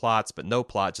uninteresting plots, but no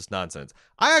plot, just nonsense.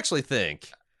 I actually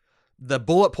think the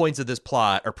bullet points of this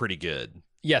plot are pretty good.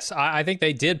 Yes, I think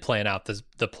they did plan out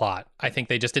the plot. I think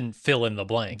they just didn't fill in the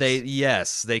blanks.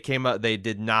 They came up. They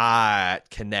did not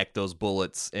connect those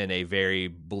bullets in a very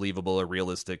believable or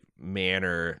realistic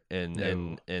manner,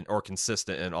 or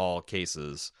consistent in all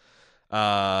cases.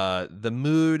 The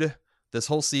mood this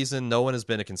whole season, no one has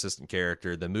been a consistent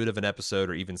character. The mood of an episode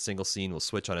or even single scene will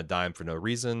switch on a dime for no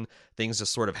reason. Things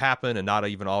just sort of happen, and not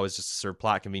even always just to serve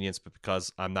plot convenience, but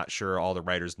because I'm not sure all the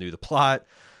writers knew the plot.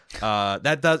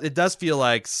 It does feel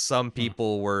like some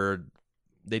people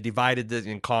they divided it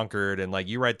and conquered, and like,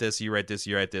 you write this, you write this,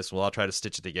 you write this, we'll all try to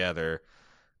stitch it together.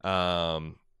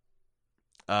 So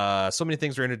many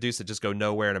things were introduced that just go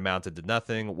nowhere and amounted to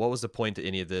nothing. What was the point to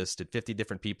any of this? Did 50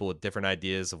 different people with different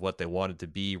ideas of what they wanted to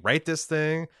be write this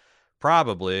thing?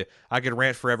 Probably. I could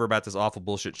rant forever about this awful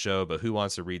bullshit show, but who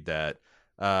wants to read that?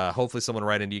 Hopefully someone will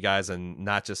write into you guys and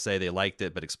not just say they liked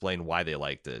it, but explain why they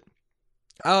liked it.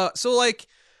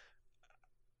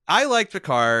 I liked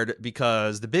Picard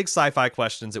because the big sci-fi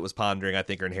questions it was pondering, I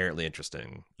think, are inherently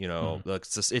interesting.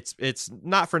 It's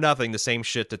not for nothing the same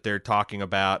shit that they're talking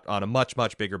about on a much,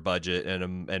 much bigger budget,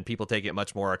 and people take it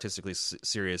much more artistically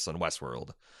serious on Westworld.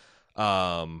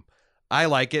 I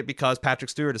like it because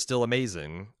Patrick Stewart is still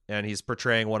amazing, and he's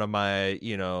portraying one of my,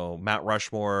 Mount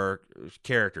Rushmore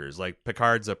characters. Like,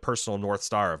 Picard's a personal North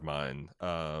Star of mine.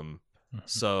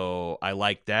 So I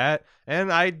like that.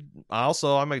 And I'm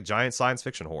a giant science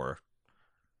fiction whore.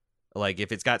 Like,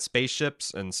 if it's got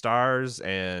spaceships and stars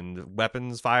and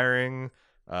weapons firing,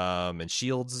 and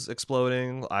shields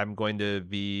exploding, I'm going to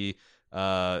be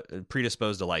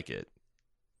predisposed to like it.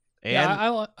 And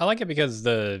yeah, I like it because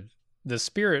the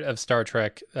spirit of Star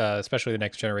Trek, especially the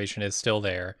Next Generation, is still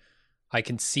there. I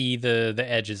can see the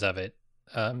edges of it,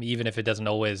 even if it doesn't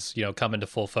always come into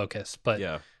full focus. But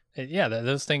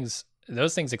those things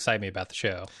excite me about the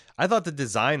show. I thought the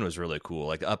design was really cool,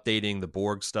 like updating the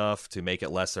Borg stuff to make it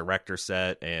less erector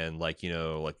set, and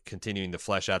continuing to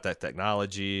flesh out that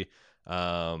technology.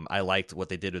 I liked what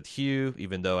they did with Hugh,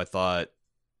 even though I thought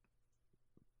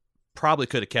probably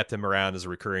could have kept him around as a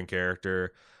recurring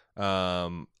character.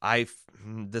 The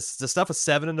stuff with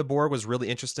Seven and the Borg was really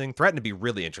interesting, threatened to be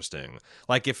really interesting.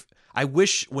 Like, if I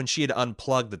wish when she had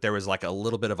unplugged that there was like a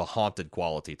little bit of a haunted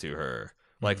quality to her,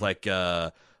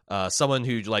 someone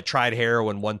who tried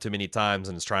heroin one too many times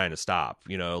and is trying to stop,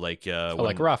 like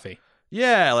Raffi.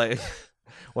 Yeah, like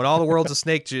when all the world's a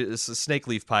snake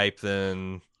leaf pipe,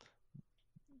 then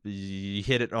you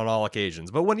hit it on all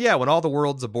occasions. But when all the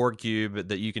world's a Borg cube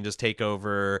that you can just take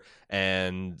over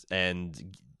and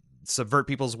subvert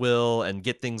people's will and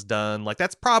get things done, like,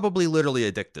 that's probably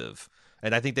literally addictive.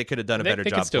 And I think they could have done a better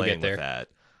job playing with that.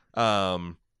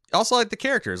 also like the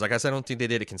characters. Like I said, I don't think they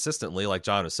did it consistently, like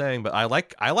John was saying, but I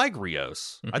like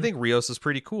Rios. I think Rios is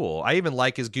pretty cool. I even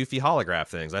like his goofy holograph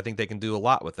things. I think they can do a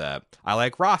lot with that. I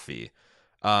like Rafi.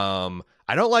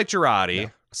 I don't like Girardi.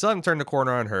 No. Still haven't turned the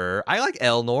corner on her. I like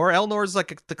Elnor. Elnor's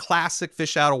like the classic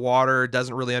fish out of water,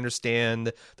 doesn't really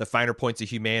understand the finer points of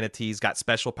humanity. He's got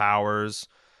special powers.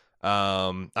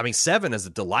 I mean, Seven is a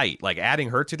delight. Like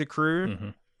adding her to the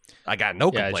crew, I got no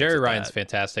complaints. Jerry with Ryan's that.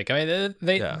 fantastic. I mean,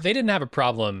 they didn't have a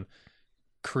problem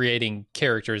creating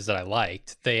characters that I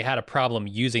liked. They had a problem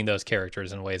using those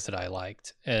characters in ways that I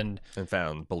liked, and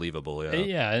found believable. Yeah.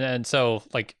 Yeah, and so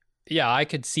like, yeah, I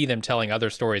could see them telling other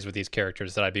stories with these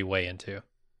characters that I'd be way into.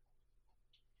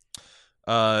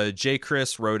 J.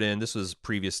 Chris wrote in, this was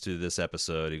previous to this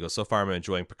episode. He goes, so far I'm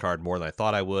enjoying Picard more than I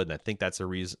thought I would, and I think that's the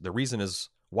reason. The reason is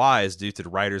why is due to the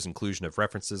writer's inclusion of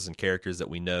references and characters that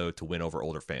we know to win over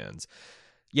older fans.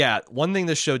 Yeah, one thing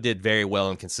this show did very well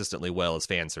and consistently well is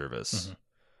fan service.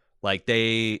 Like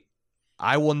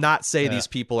I will not say these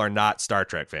people are not Star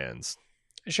Trek fans.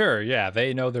 Sure, yeah,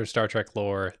 they know their Star Trek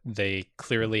lore. They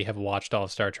clearly have watched all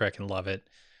of Star Trek and love it.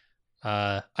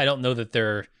 I don't know that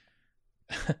their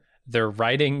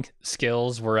writing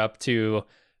skills were up to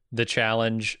the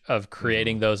challenge of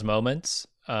creating those moments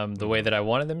the way that I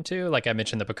wanted them to. Like I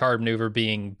mentioned, the Picard maneuver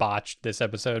being botched this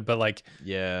episode, but like,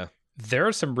 yeah, there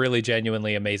are some really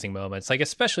genuinely amazing moments. Like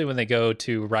especially when they go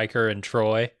to Riker and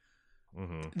Troy.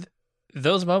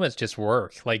 Those moments just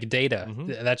work. Like Data,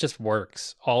 that just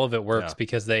works. All of it works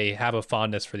because they have a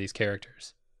fondness for these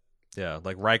characters. Yeah,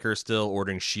 like Riker still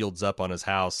ordering shields up on his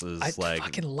house is I like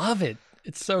fucking love it.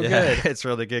 It's so good. It's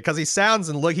really good because he sounds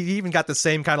and look. He even got the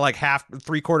same kind of like half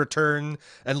 3/4 turn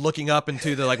and looking up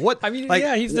into the like what. I mean, like,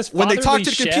 yeah, he's this when they talk to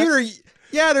the chef. computer.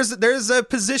 Yeah, there's a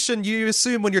position you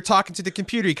assume when you're talking to the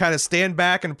computer. You kind of stand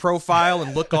back and profile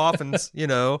and look off, and you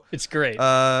know it's great.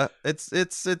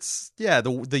 It's yeah.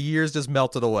 The years just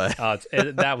melted away.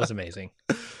 That was amazing.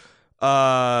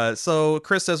 So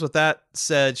Chris says, with that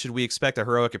said, should we expect a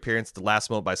heroic appearance at the last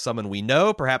moment by someone we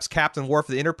know? Perhaps Captain Worf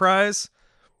of the Enterprise.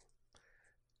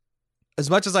 As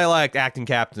much as I liked acting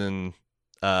Captain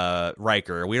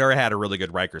Riker, we already had a really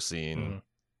good Riker scene.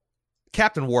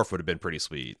 Captain Worf would have been pretty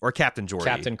sweet, or Captain Geordi.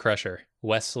 Captain Crusher,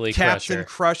 Wesley Captain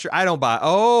Crusher. I don't buy.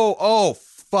 Oh,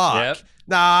 fuck. Yep.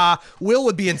 Nah, Will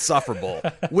would be insufferable.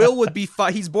 Will would be.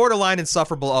 He's borderline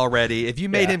insufferable already. If you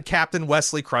made him Captain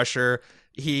Wesley Crusher,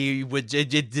 he would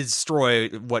destroy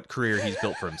what career he's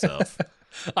built for himself.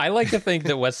 I like to think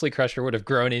that Wesley Crusher would have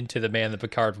grown into the man that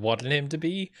Picard wanted him to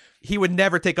be. He would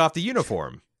never take off the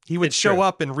uniform. He would show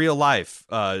up in real life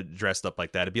dressed up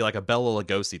like that. It'd be like a Bela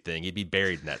Lugosi thing. He'd be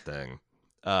buried in that thing.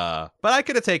 But I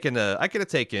could have taken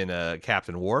a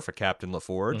Captain Worf, a Captain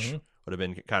LaForge. Would have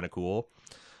been kind of cool.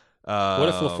 What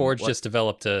if LaForge just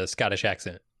developed a Scottish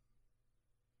accent?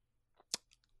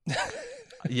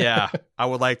 Yeah, I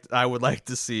would like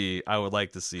to see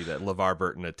that LeVar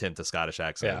Burton attempt a Scottish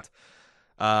accent.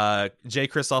 J.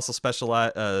 Chris also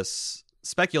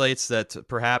speculates that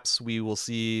perhaps we will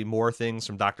see more things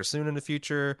from Dr. Soon in the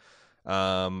future.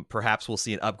 Perhaps we'll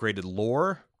see an upgraded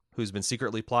Lore, who's been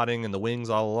secretly plotting in the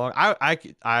wings all along.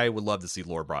 I would love to see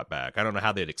Lore brought back. I don't know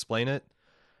how they'd explain it,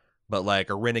 but like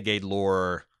a renegade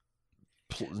Lore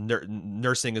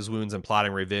nursing his wounds and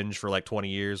plotting revenge for like 20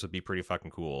 years would be pretty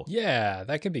fucking cool. Yeah,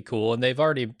 that could be cool. And they've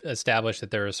already established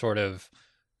that there are sort of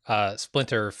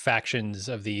splinter factions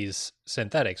of these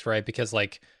synthetics, right? Because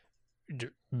like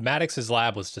Maddox's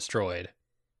lab was destroyed.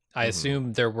 I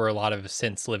assume there were a lot of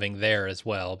synths living there as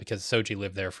well, because Soji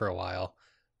lived there for a while.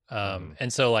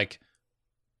 And so like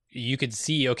you could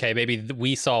see, okay, maybe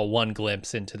we saw one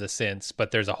glimpse into the synths,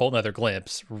 but there's a whole nother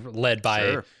glimpse led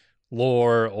by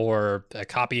Lore or a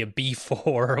copy of B4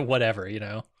 or whatever, you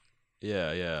know?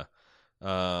 Yeah.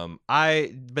 But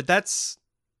that's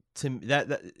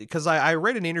that because I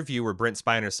read an interview where Brent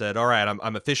Spiner said, all right,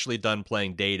 I'm officially done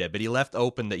playing Data, but he left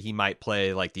open that he might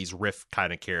play like these riff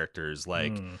kind of characters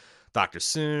like Dr.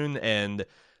 Soon, and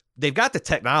they've got the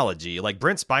technology. Like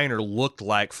Brent Spiner looked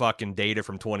like fucking Data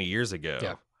from 20 years ago.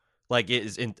 Yeah. Like it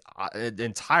is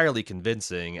entirely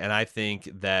convincing, and I think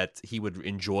that he would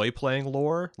enjoy playing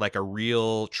Lore, like a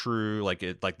real, true, like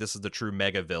this is the true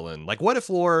mega villain. Like, what if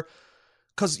Lore?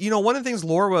 Because one of the things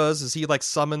Lore is he like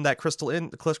summoned that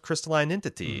crystalline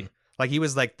entity. Like he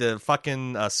was like the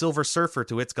fucking Silver Surfer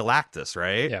to its Galactus,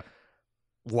 right? Yeah.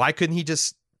 Why couldn't he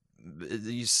just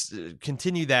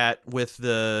continue that with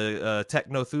the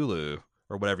Techno Thulu?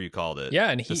 Or whatever you called it. Yeah,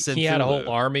 and he had a whole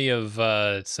army of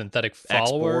synthetic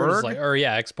followers.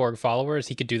 X-Borg followers.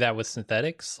 He could do that with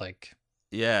synthetics. Like,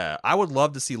 yeah, I would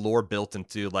love to see Lore built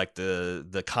into like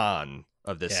the Khan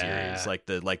of this Yeah. series,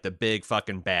 like the big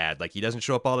fucking bad. Like, he doesn't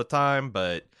show up all the time,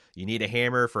 but you need a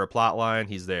hammer for a plot line,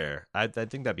 he's there. I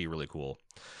think that'd be really cool.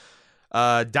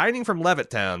 Dining from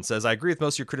Levittown says, I agree with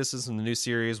most of your criticism of the new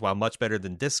series. While much better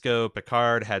than Disco,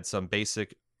 Picard had some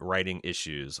basic writing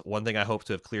issues. One thing I hope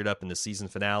to have cleared up in the season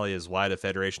finale is why the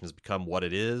Federation has become what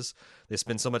it is. They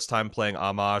spend so much time playing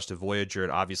homage to Voyager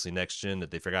and obviously Next Gen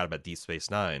that they forgot about Deep Space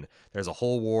Nine. There's a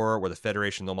whole war where the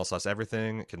Federation almost lost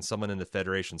everything. Can someone in the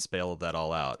Federation spell that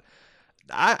all out?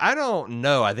 I don't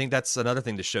know. I think that's another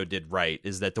thing the show did right,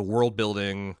 is that the world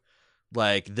building,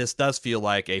 like, this does feel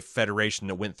like a Federation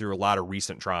that went through a lot of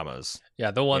recent traumas.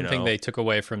 Yeah, the one You thing know? they took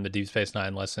away from the Deep Space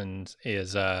Nine lessons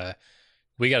is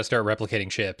we got to start replicating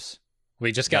ships.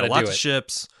 We just got to do lots it. of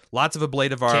ships, lots of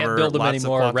ablative armor, build them lots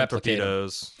anymore, of quantum replicate 'em.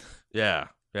 torpedoes. Yeah.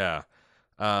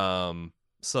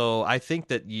 So I think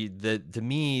that to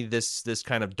me, this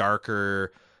kind of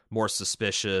darker, more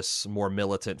suspicious, more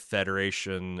militant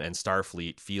Federation and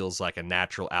Starfleet feels like a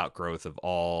natural outgrowth of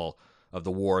all of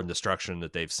the war and destruction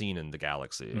that they've seen in the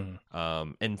galaxy.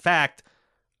 In fact,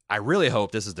 I really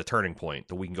hope this is the turning point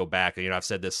that we can go back. You know, I've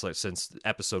said this since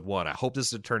episode 1. I hope this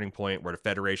is a turning point where the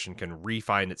Federation can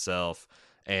refine itself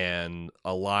and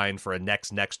align for a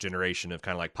next generation of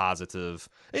kind of like positive.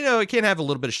 You know, it can have a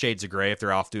little bit of shades of gray if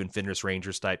they're off doing Fenris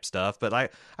Rangers type stuff, but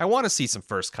I want to see some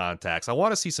first contacts. I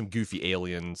want to see some goofy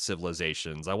alien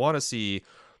civilizations. I want to see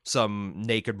some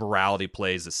naked morality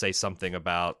plays that say something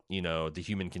about, you know, the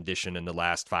human condition in the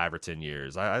last 5 or 10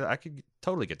 years. I could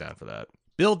totally get down for that.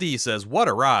 Bill D says, what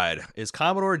a ride. Is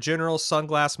Commodore General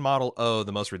Sunglass Model O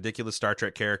the most ridiculous Star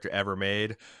Trek character ever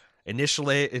made?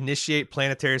 Initiate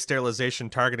planetary sterilization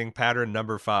targeting pattern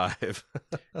number 5.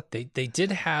 They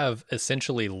did have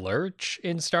essentially Lurch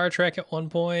in Star Trek at one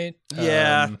point.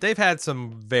 Yeah, they've had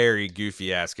some very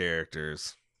goofy ass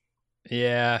characters.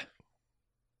 Yeah.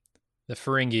 The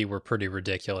Ferengi were pretty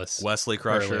ridiculous. Wesley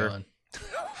early Crusher. on.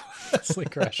 Wesley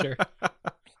Crusher.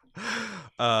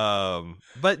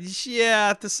 But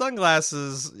yeah, the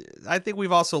sunglasses, I think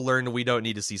we've also learned we don't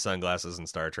need to see sunglasses in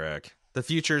Star Trek. The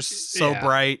future's so Yeah.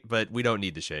 bright, but we don't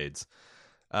need the shades.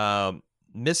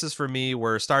 Misses for me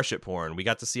were starship porn. We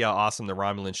got to see how awesome the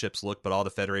Romulan ships look, but all the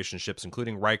Federation ships,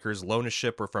 including Riker's Lona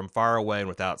ship, were from far away and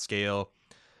without scale.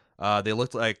 They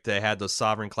looked like they had those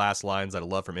Sovereign class lines that I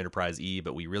love from Enterprise E,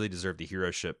 but we really deserved the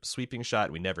hero ship sweeping shot,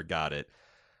 and we never got it.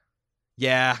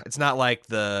 Yeah, it's not like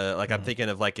I'm thinking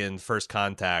of like in First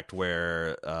Contact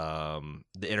where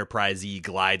the Enterprise E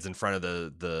glides in front of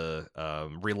the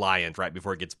Reliant right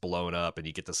before it gets blown up, and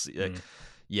you get to see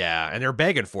yeah, and they're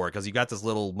begging for it because you got this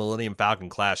little Millennium Falcon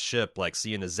class ship, like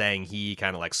seeing the Zhang He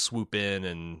kind of like swoop in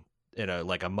and in a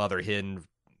like a mother hen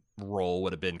role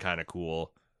would have been kind of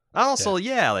cool. Also,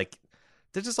 yeah, like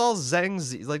they're just all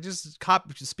Zhang's, like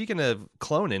speaking of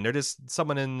cloning, they're just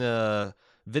someone in the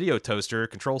video toaster,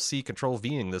 Control C, Control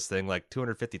V-ing this thing like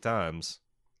 250 times.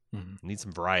 Need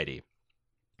some variety.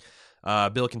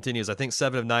 Bill continues, I think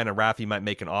 7 of 9 and Raffi might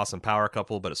make an awesome power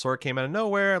couple, but it sort of came out of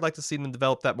nowhere. I'd like to see them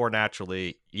develop that more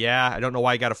naturally. Yeah, I don't know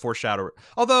why you got to foreshadow.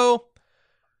 Although,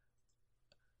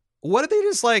 what if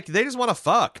they just want to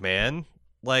fuck, man?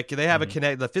 Like, they have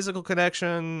the physical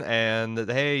connection, and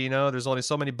hey, you know, there's only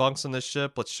so many bunks on this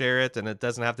ship. Let's share it, and it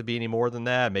doesn't have to be any more than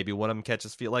that. Maybe one of them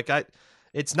catches feel like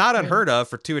it's not unheard of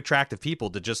for 2 attractive people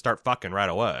to just start fucking right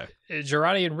away.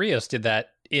 Girardi and Rios did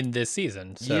that in this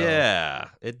season. So. Yeah,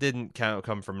 it didn't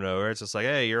come from nowhere. It's just like,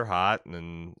 hey, you're hot,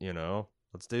 and you know,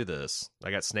 let's do this. I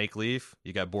got snake leaf.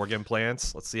 You got Borg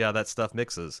implants. Let's see how that stuff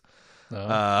mixes.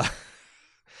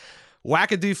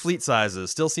 Wackadoo fleet sizes.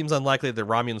 Still seems unlikely that the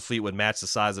Romulan fleet would match the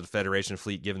size of the Federation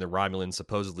fleet given the Romulan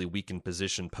supposedly weakened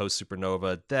position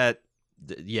post-supernova.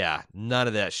 Yeah, none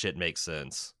of that shit makes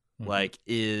sense. Like,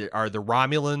 are the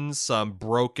Romulans some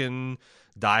broken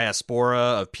diaspora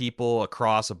of people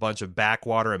across a bunch of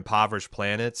backwater impoverished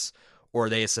planets? Or are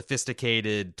they a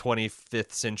sophisticated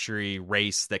 25th century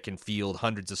race that can field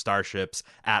hundreds of starships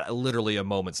at literally a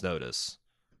moment's notice?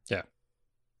 Yeah.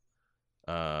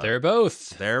 They're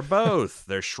both. They're both.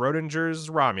 They're Schrodinger's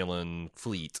Romulan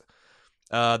fleet.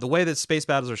 The way that space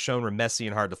battles are shown were messy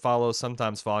and hard to follow,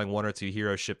 sometimes following 1 or 2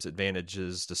 hero ships'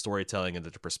 advantages to storytelling and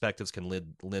that the perspectives can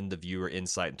lend the viewer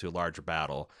insight into a larger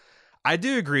battle. I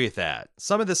do agree with that.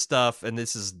 Some of this stuff, and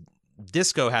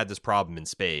Disco had this problem in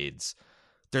spades.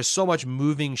 There's so much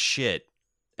moving shit,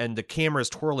 and the camera's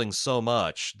twirling so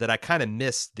much that I kind of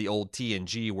missed the old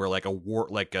TNG where like a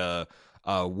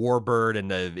Warbird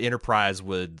and the Enterprise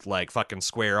would like fucking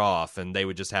square off, and they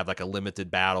would just have like a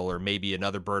limited battle, or maybe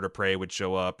another bird of prey would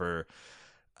show up, or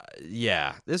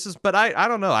but I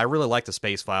don't know. I really like the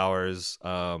space flowers,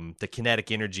 the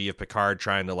kinetic energy of Picard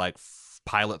trying to like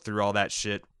pilot through all that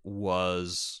shit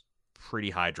was pretty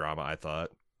high drama, I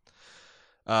thought.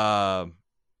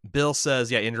 Bill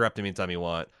says, yeah, interrupt him anytime you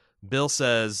want. Bill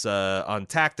says, on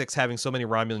tactics, having so many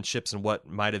Romulan ships in what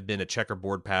might have been a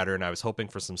checkerboard pattern, I was hoping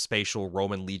for some spatial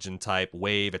Roman Legion type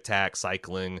wave attack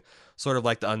cycling, sort of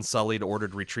like the Unsullied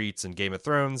ordered retreats in Game of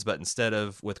Thrones, but instead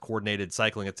of with coordinated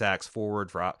cycling attacks forward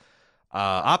for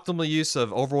optimal use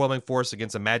of overwhelming force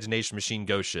against imagination machine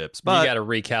ghost ships. But you got to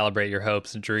recalibrate your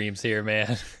hopes and dreams here,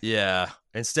 man. Yeah.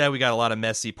 Instead, we got a lot of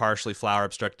messy, partially flower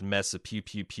obstructed mess of pew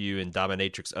pew pew and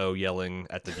Dominatrix O yelling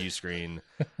at the view screen.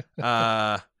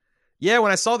 Yeah,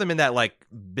 when I saw them in that like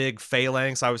big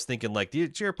phalanx, I was thinking like,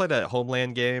 did you ever play that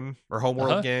Homeland game or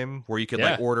Homeworld game where you could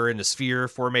like order into sphere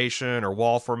formation or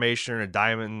wall formation or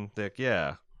diamond thick?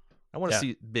 Yeah, I want to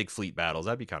see big fleet battles.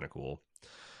 That'd be kind of cool.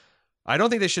 I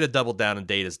don't think they should have doubled down on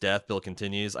Data's death. Bill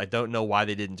continues. I don't know why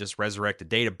they didn't just resurrect a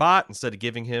Data bot instead of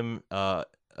giving him or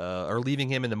leaving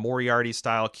him in the Moriarty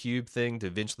style cube thing to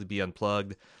eventually be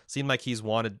unplugged. Seemed like he'd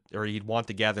want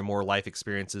to gather more life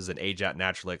experiences and age out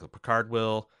naturally like Picard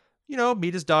will. You know,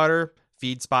 meet his daughter,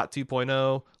 feed Spot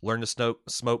 2.0, learn to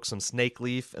smoke some snake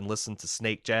leaf and listen to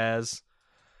snake jazz.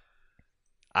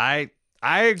 I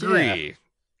agree.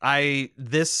 Yeah.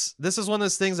 This is one of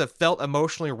those things that felt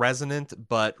emotionally resonant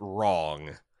but wrong.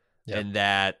 Yep. And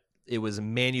that it was a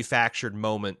manufactured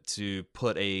moment to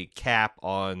put a cap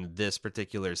on this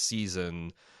particular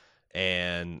season,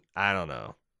 and I don't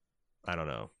know.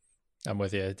 I'm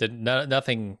with you.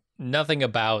 Nothing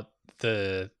about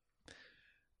the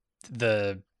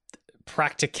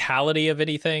practicality of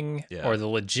anything or the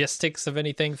logistics of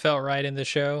anything felt right in the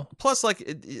show. Plus, like,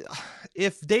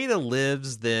 if Data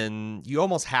lives, then you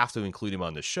almost have to include him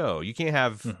on the show. You can't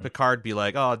have Picard be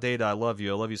like, oh, Data, I love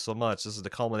you so much. This is the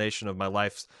culmination of my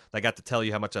life. I got to tell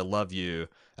you how much I love you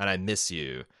and I miss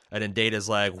you. And then Data's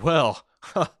like, well,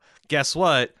 guess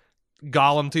what?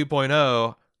 Golem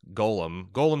 2.0,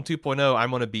 I'm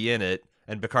going to be in it.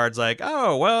 And Picard's like,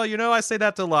 oh, well, you know, I say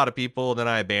that to a lot of people, and then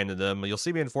I abandon them. You'll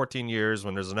see me in 14 years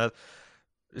when there's another.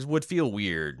 It would feel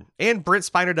weird. And Brent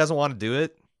Spiner doesn't want to do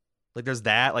it. Like, there's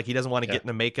that. Like, he doesn't want to get in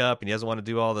the makeup, and he doesn't want to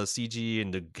do all the CG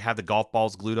and to have the golf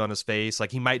balls glued on his face.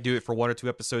 Like, he might do it for 1 or 2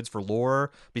 episodes for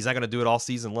lore, but he's not going to do it all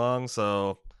season long,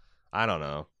 so I don't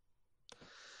know.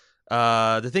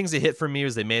 The things that hit for me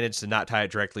was they managed to not tie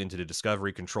it directly into the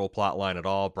Discovery Control plot line at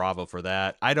all. Bravo for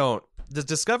that. Does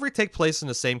Discovery take place in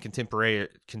the same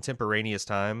contemporaneous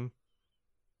time?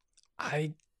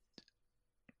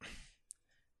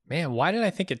 Man, why did I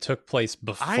think it took place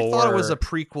before? I thought it was a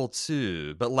prequel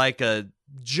too, but like a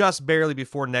just barely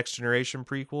before Next Generation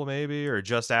prequel, maybe, or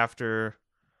just after.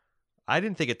 I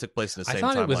didn't think it took place in the same timeline.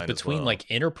 I thought it was between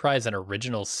like Enterprise and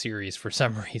original series for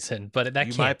some reason, but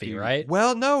that can't be right.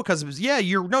 Well, no, because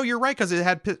you're right, because it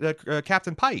had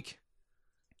Captain Pike.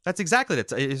 That's exactly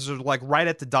it. It's like right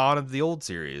at the dawn of the old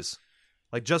series,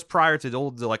 like just prior to the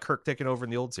old, like Kirk taking over in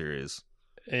the old series.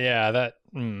 Yeah,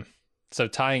 so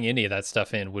tying any of that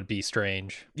stuff in would be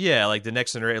strange. Yeah, like the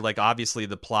Next Generation, like obviously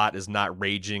the plot is not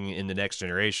raging in the Next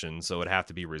Generation, so it'd have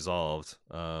to be resolved.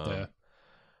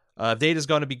 Data's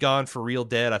going to be gone for real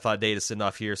dead. I thought Data send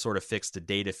off here sort of fixed the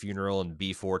Data funeral and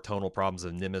B4 tonal problems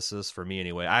of Nemesis for me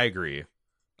anyway. I agree.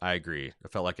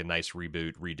 It felt like a nice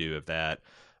redo of that.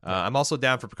 I'm also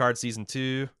down for Picard Season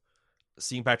 2.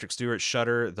 Seeing Patrick Stewart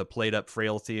shudder the played-up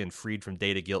frailty and freed from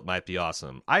Data guilt might be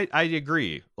awesome. I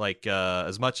agree. Like,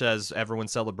 as much as everyone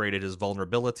celebrated his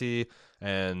vulnerability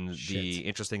and the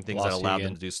interesting things that allowed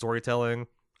them to do storytelling,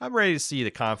 I'm ready to see the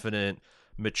confident,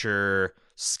 mature,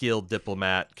 skilled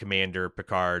diplomat commander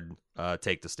Picard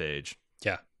take the stage.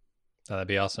 Yeah, that'd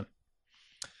be awesome.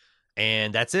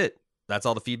 And that's it. That's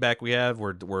all the feedback we have.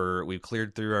 We've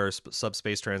cleared through our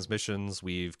subspace transmissions.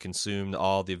 We've consumed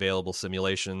all the available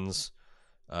simulations.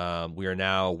 We are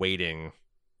now waiting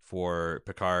for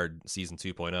Picard Season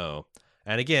 2.0.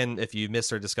 And again, if you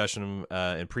missed our discussion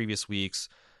in previous weeks,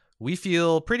 we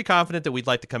feel pretty confident that we'd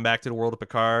like to come back to the world of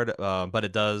Picard, but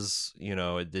it does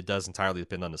entirely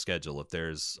depend on the schedule. If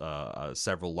there's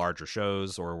several larger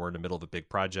shows or we're in the middle of a big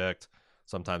project,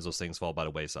 sometimes those things fall by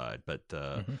the wayside. But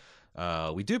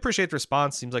we do appreciate the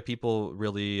response. Seems like people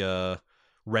really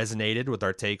resonated with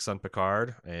our takes on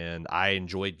Picard, and I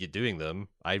enjoyed doing them.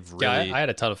 I had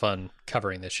a ton of fun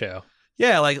covering this show.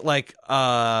 Yeah,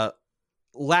 I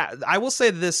will say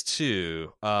this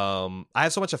too. I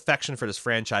have so much affection for this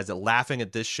franchise that laughing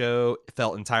at this show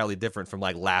felt entirely different from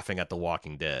like laughing at The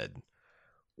Walking Dead.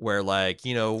 where like,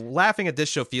 you know, laughing at this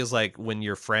show feels like when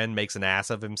your friend makes an ass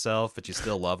of himself but you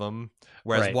still love him,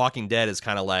 whereas Right. Walking Dead is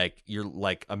kind of like you're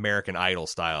like American Idol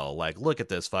style, like look at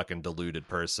this fucking deluded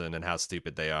person and how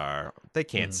stupid they are. They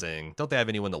can't sing. Don't they have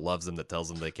anyone that loves them that tells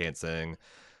them they can't sing?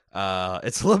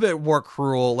 It's a little bit more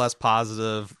cruel, less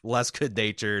positive, less good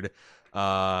natured.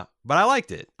 But I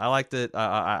liked it.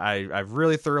 I've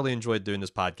really thoroughly enjoyed doing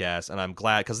this podcast, and I'm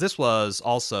glad because this was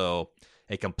also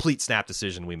a complete snap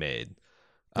decision we made.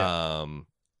 Very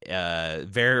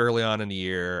early on in the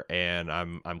year, and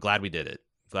I'm glad we did it.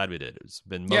 It's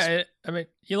been I mean,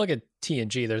 you look at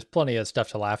TNG, there's plenty of stuff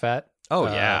to laugh at. Oh,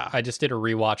 yeah. I just did a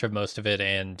rewatch of most of it,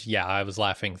 and yeah, I was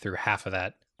laughing through half of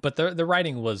that. But the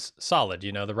writing was solid,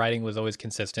 you know, the writing was always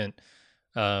consistent.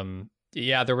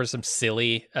 Yeah, there were some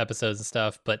silly episodes and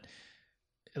stuff, but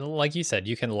like you said,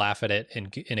 you can laugh at it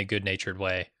in a good-natured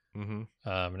way. Mm-hmm.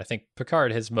 And I think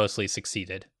Picard has mostly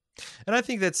succeeded. And I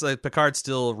think that's like Picard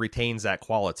still retains that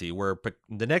quality where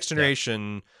the Next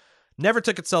Generation never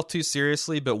took itself too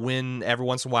seriously, but when every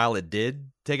once in a while it did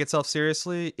take itself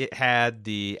seriously, it had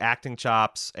the acting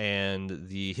chops and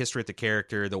the history of the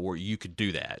character that where you could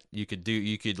do that. You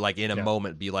could like in a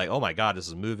moment be like, oh my God, this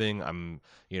is moving. I'm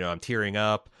tearing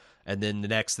up. And then the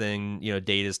next thing, you know,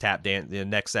 the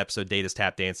next episode, Data's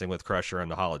tap dancing with Crusher on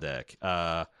the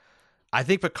holodeck. I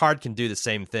think Picard can do the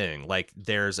same thing. Like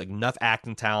there's enough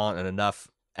acting talent and enough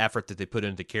effort that they put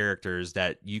into characters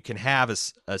that you can have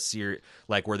a series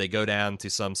like where they go down to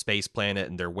some space planet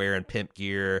and they're wearing pimp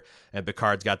gear and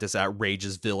Picard's got this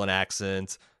outrageous villain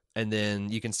accent, and then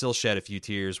you can still shed a few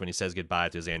tears when he says goodbye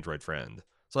to his android friend.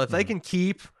 So if they can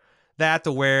keep that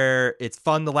to where it's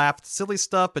fun to laugh at silly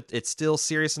stuff, but it's still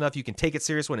serious enough you can take it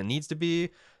serious when it needs to be,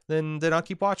 then I'll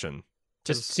keep watching.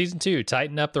 Just season 2,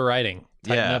 tighten up the writing,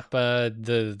 tighten up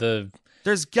the.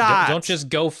 There's don't just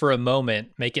go for a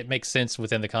moment. Make it make sense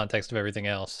within the context of everything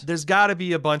else. There's got to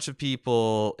be a bunch of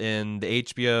people in the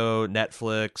HBO,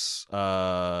 Netflix,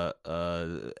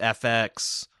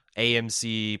 FX,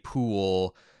 AMC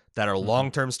pool that are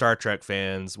long-term Star Trek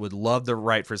fans, would love to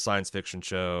write for a science fiction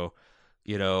show.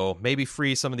 You know, maybe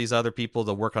free some of these other people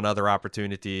to work on other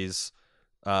opportunities.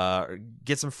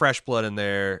 Get some fresh blood in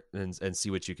there and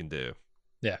see what you can do.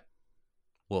 Yeah.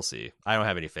 We'll see. I don't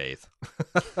have any faith.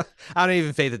 I don't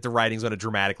even faith that the writing's going to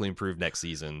dramatically improve next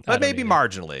season, but maybe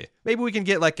marginally. Maybe we can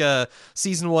get like a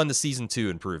season 1 to season 2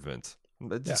 improvement.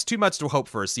 It's too much to hope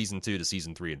for a season 2 to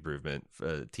season 3 improvement,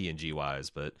 TNG wise.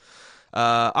 But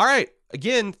all right.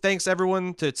 Again, thanks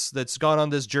everyone that's gone on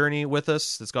this journey with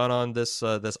us. That's gone on this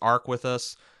arc with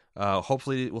us.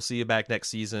 Hopefully we'll see you back next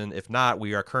season. If not,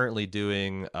 we are currently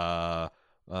doing.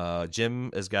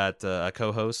 Jim has got a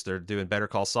co-host. They're doing Better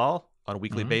Call Saul on a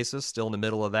weekly basis, still in the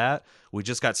middle of that. We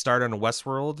just got started on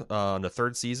Westworld on the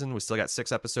 3rd season. We still got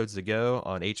 6 episodes to go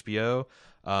on HBO.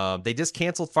 They just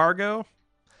canceled Fargo,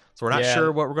 so we're not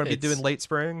sure what we're going to be doing late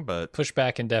spring, but push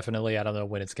back indefinitely. I don't know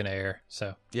when it's going to air.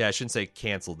 So yeah, I shouldn't say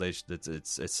canceled.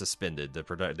 It's suspended.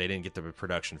 They didn't get the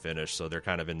production finished, so they're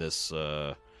kind of in this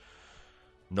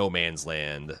no man's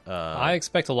land. I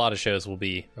expect a lot of shows will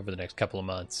be over the next couple of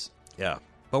months. Yeah.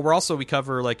 But we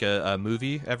cover like a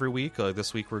movie every week. Like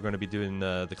this week we're going to be doing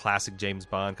the classic James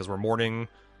Bond because we're mourning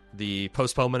the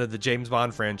postponement of the James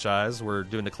Bond franchise. We're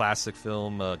doing the classic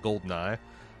film GoldenEye.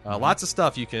 Lots of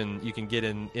stuff you can get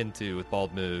into with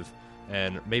Bald Move,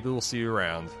 and maybe we'll see you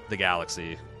around the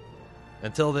galaxy.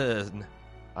 Until then,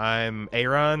 I'm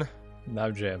Aaron.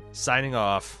 I'm Jim. Signing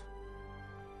off.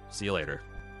 See you later.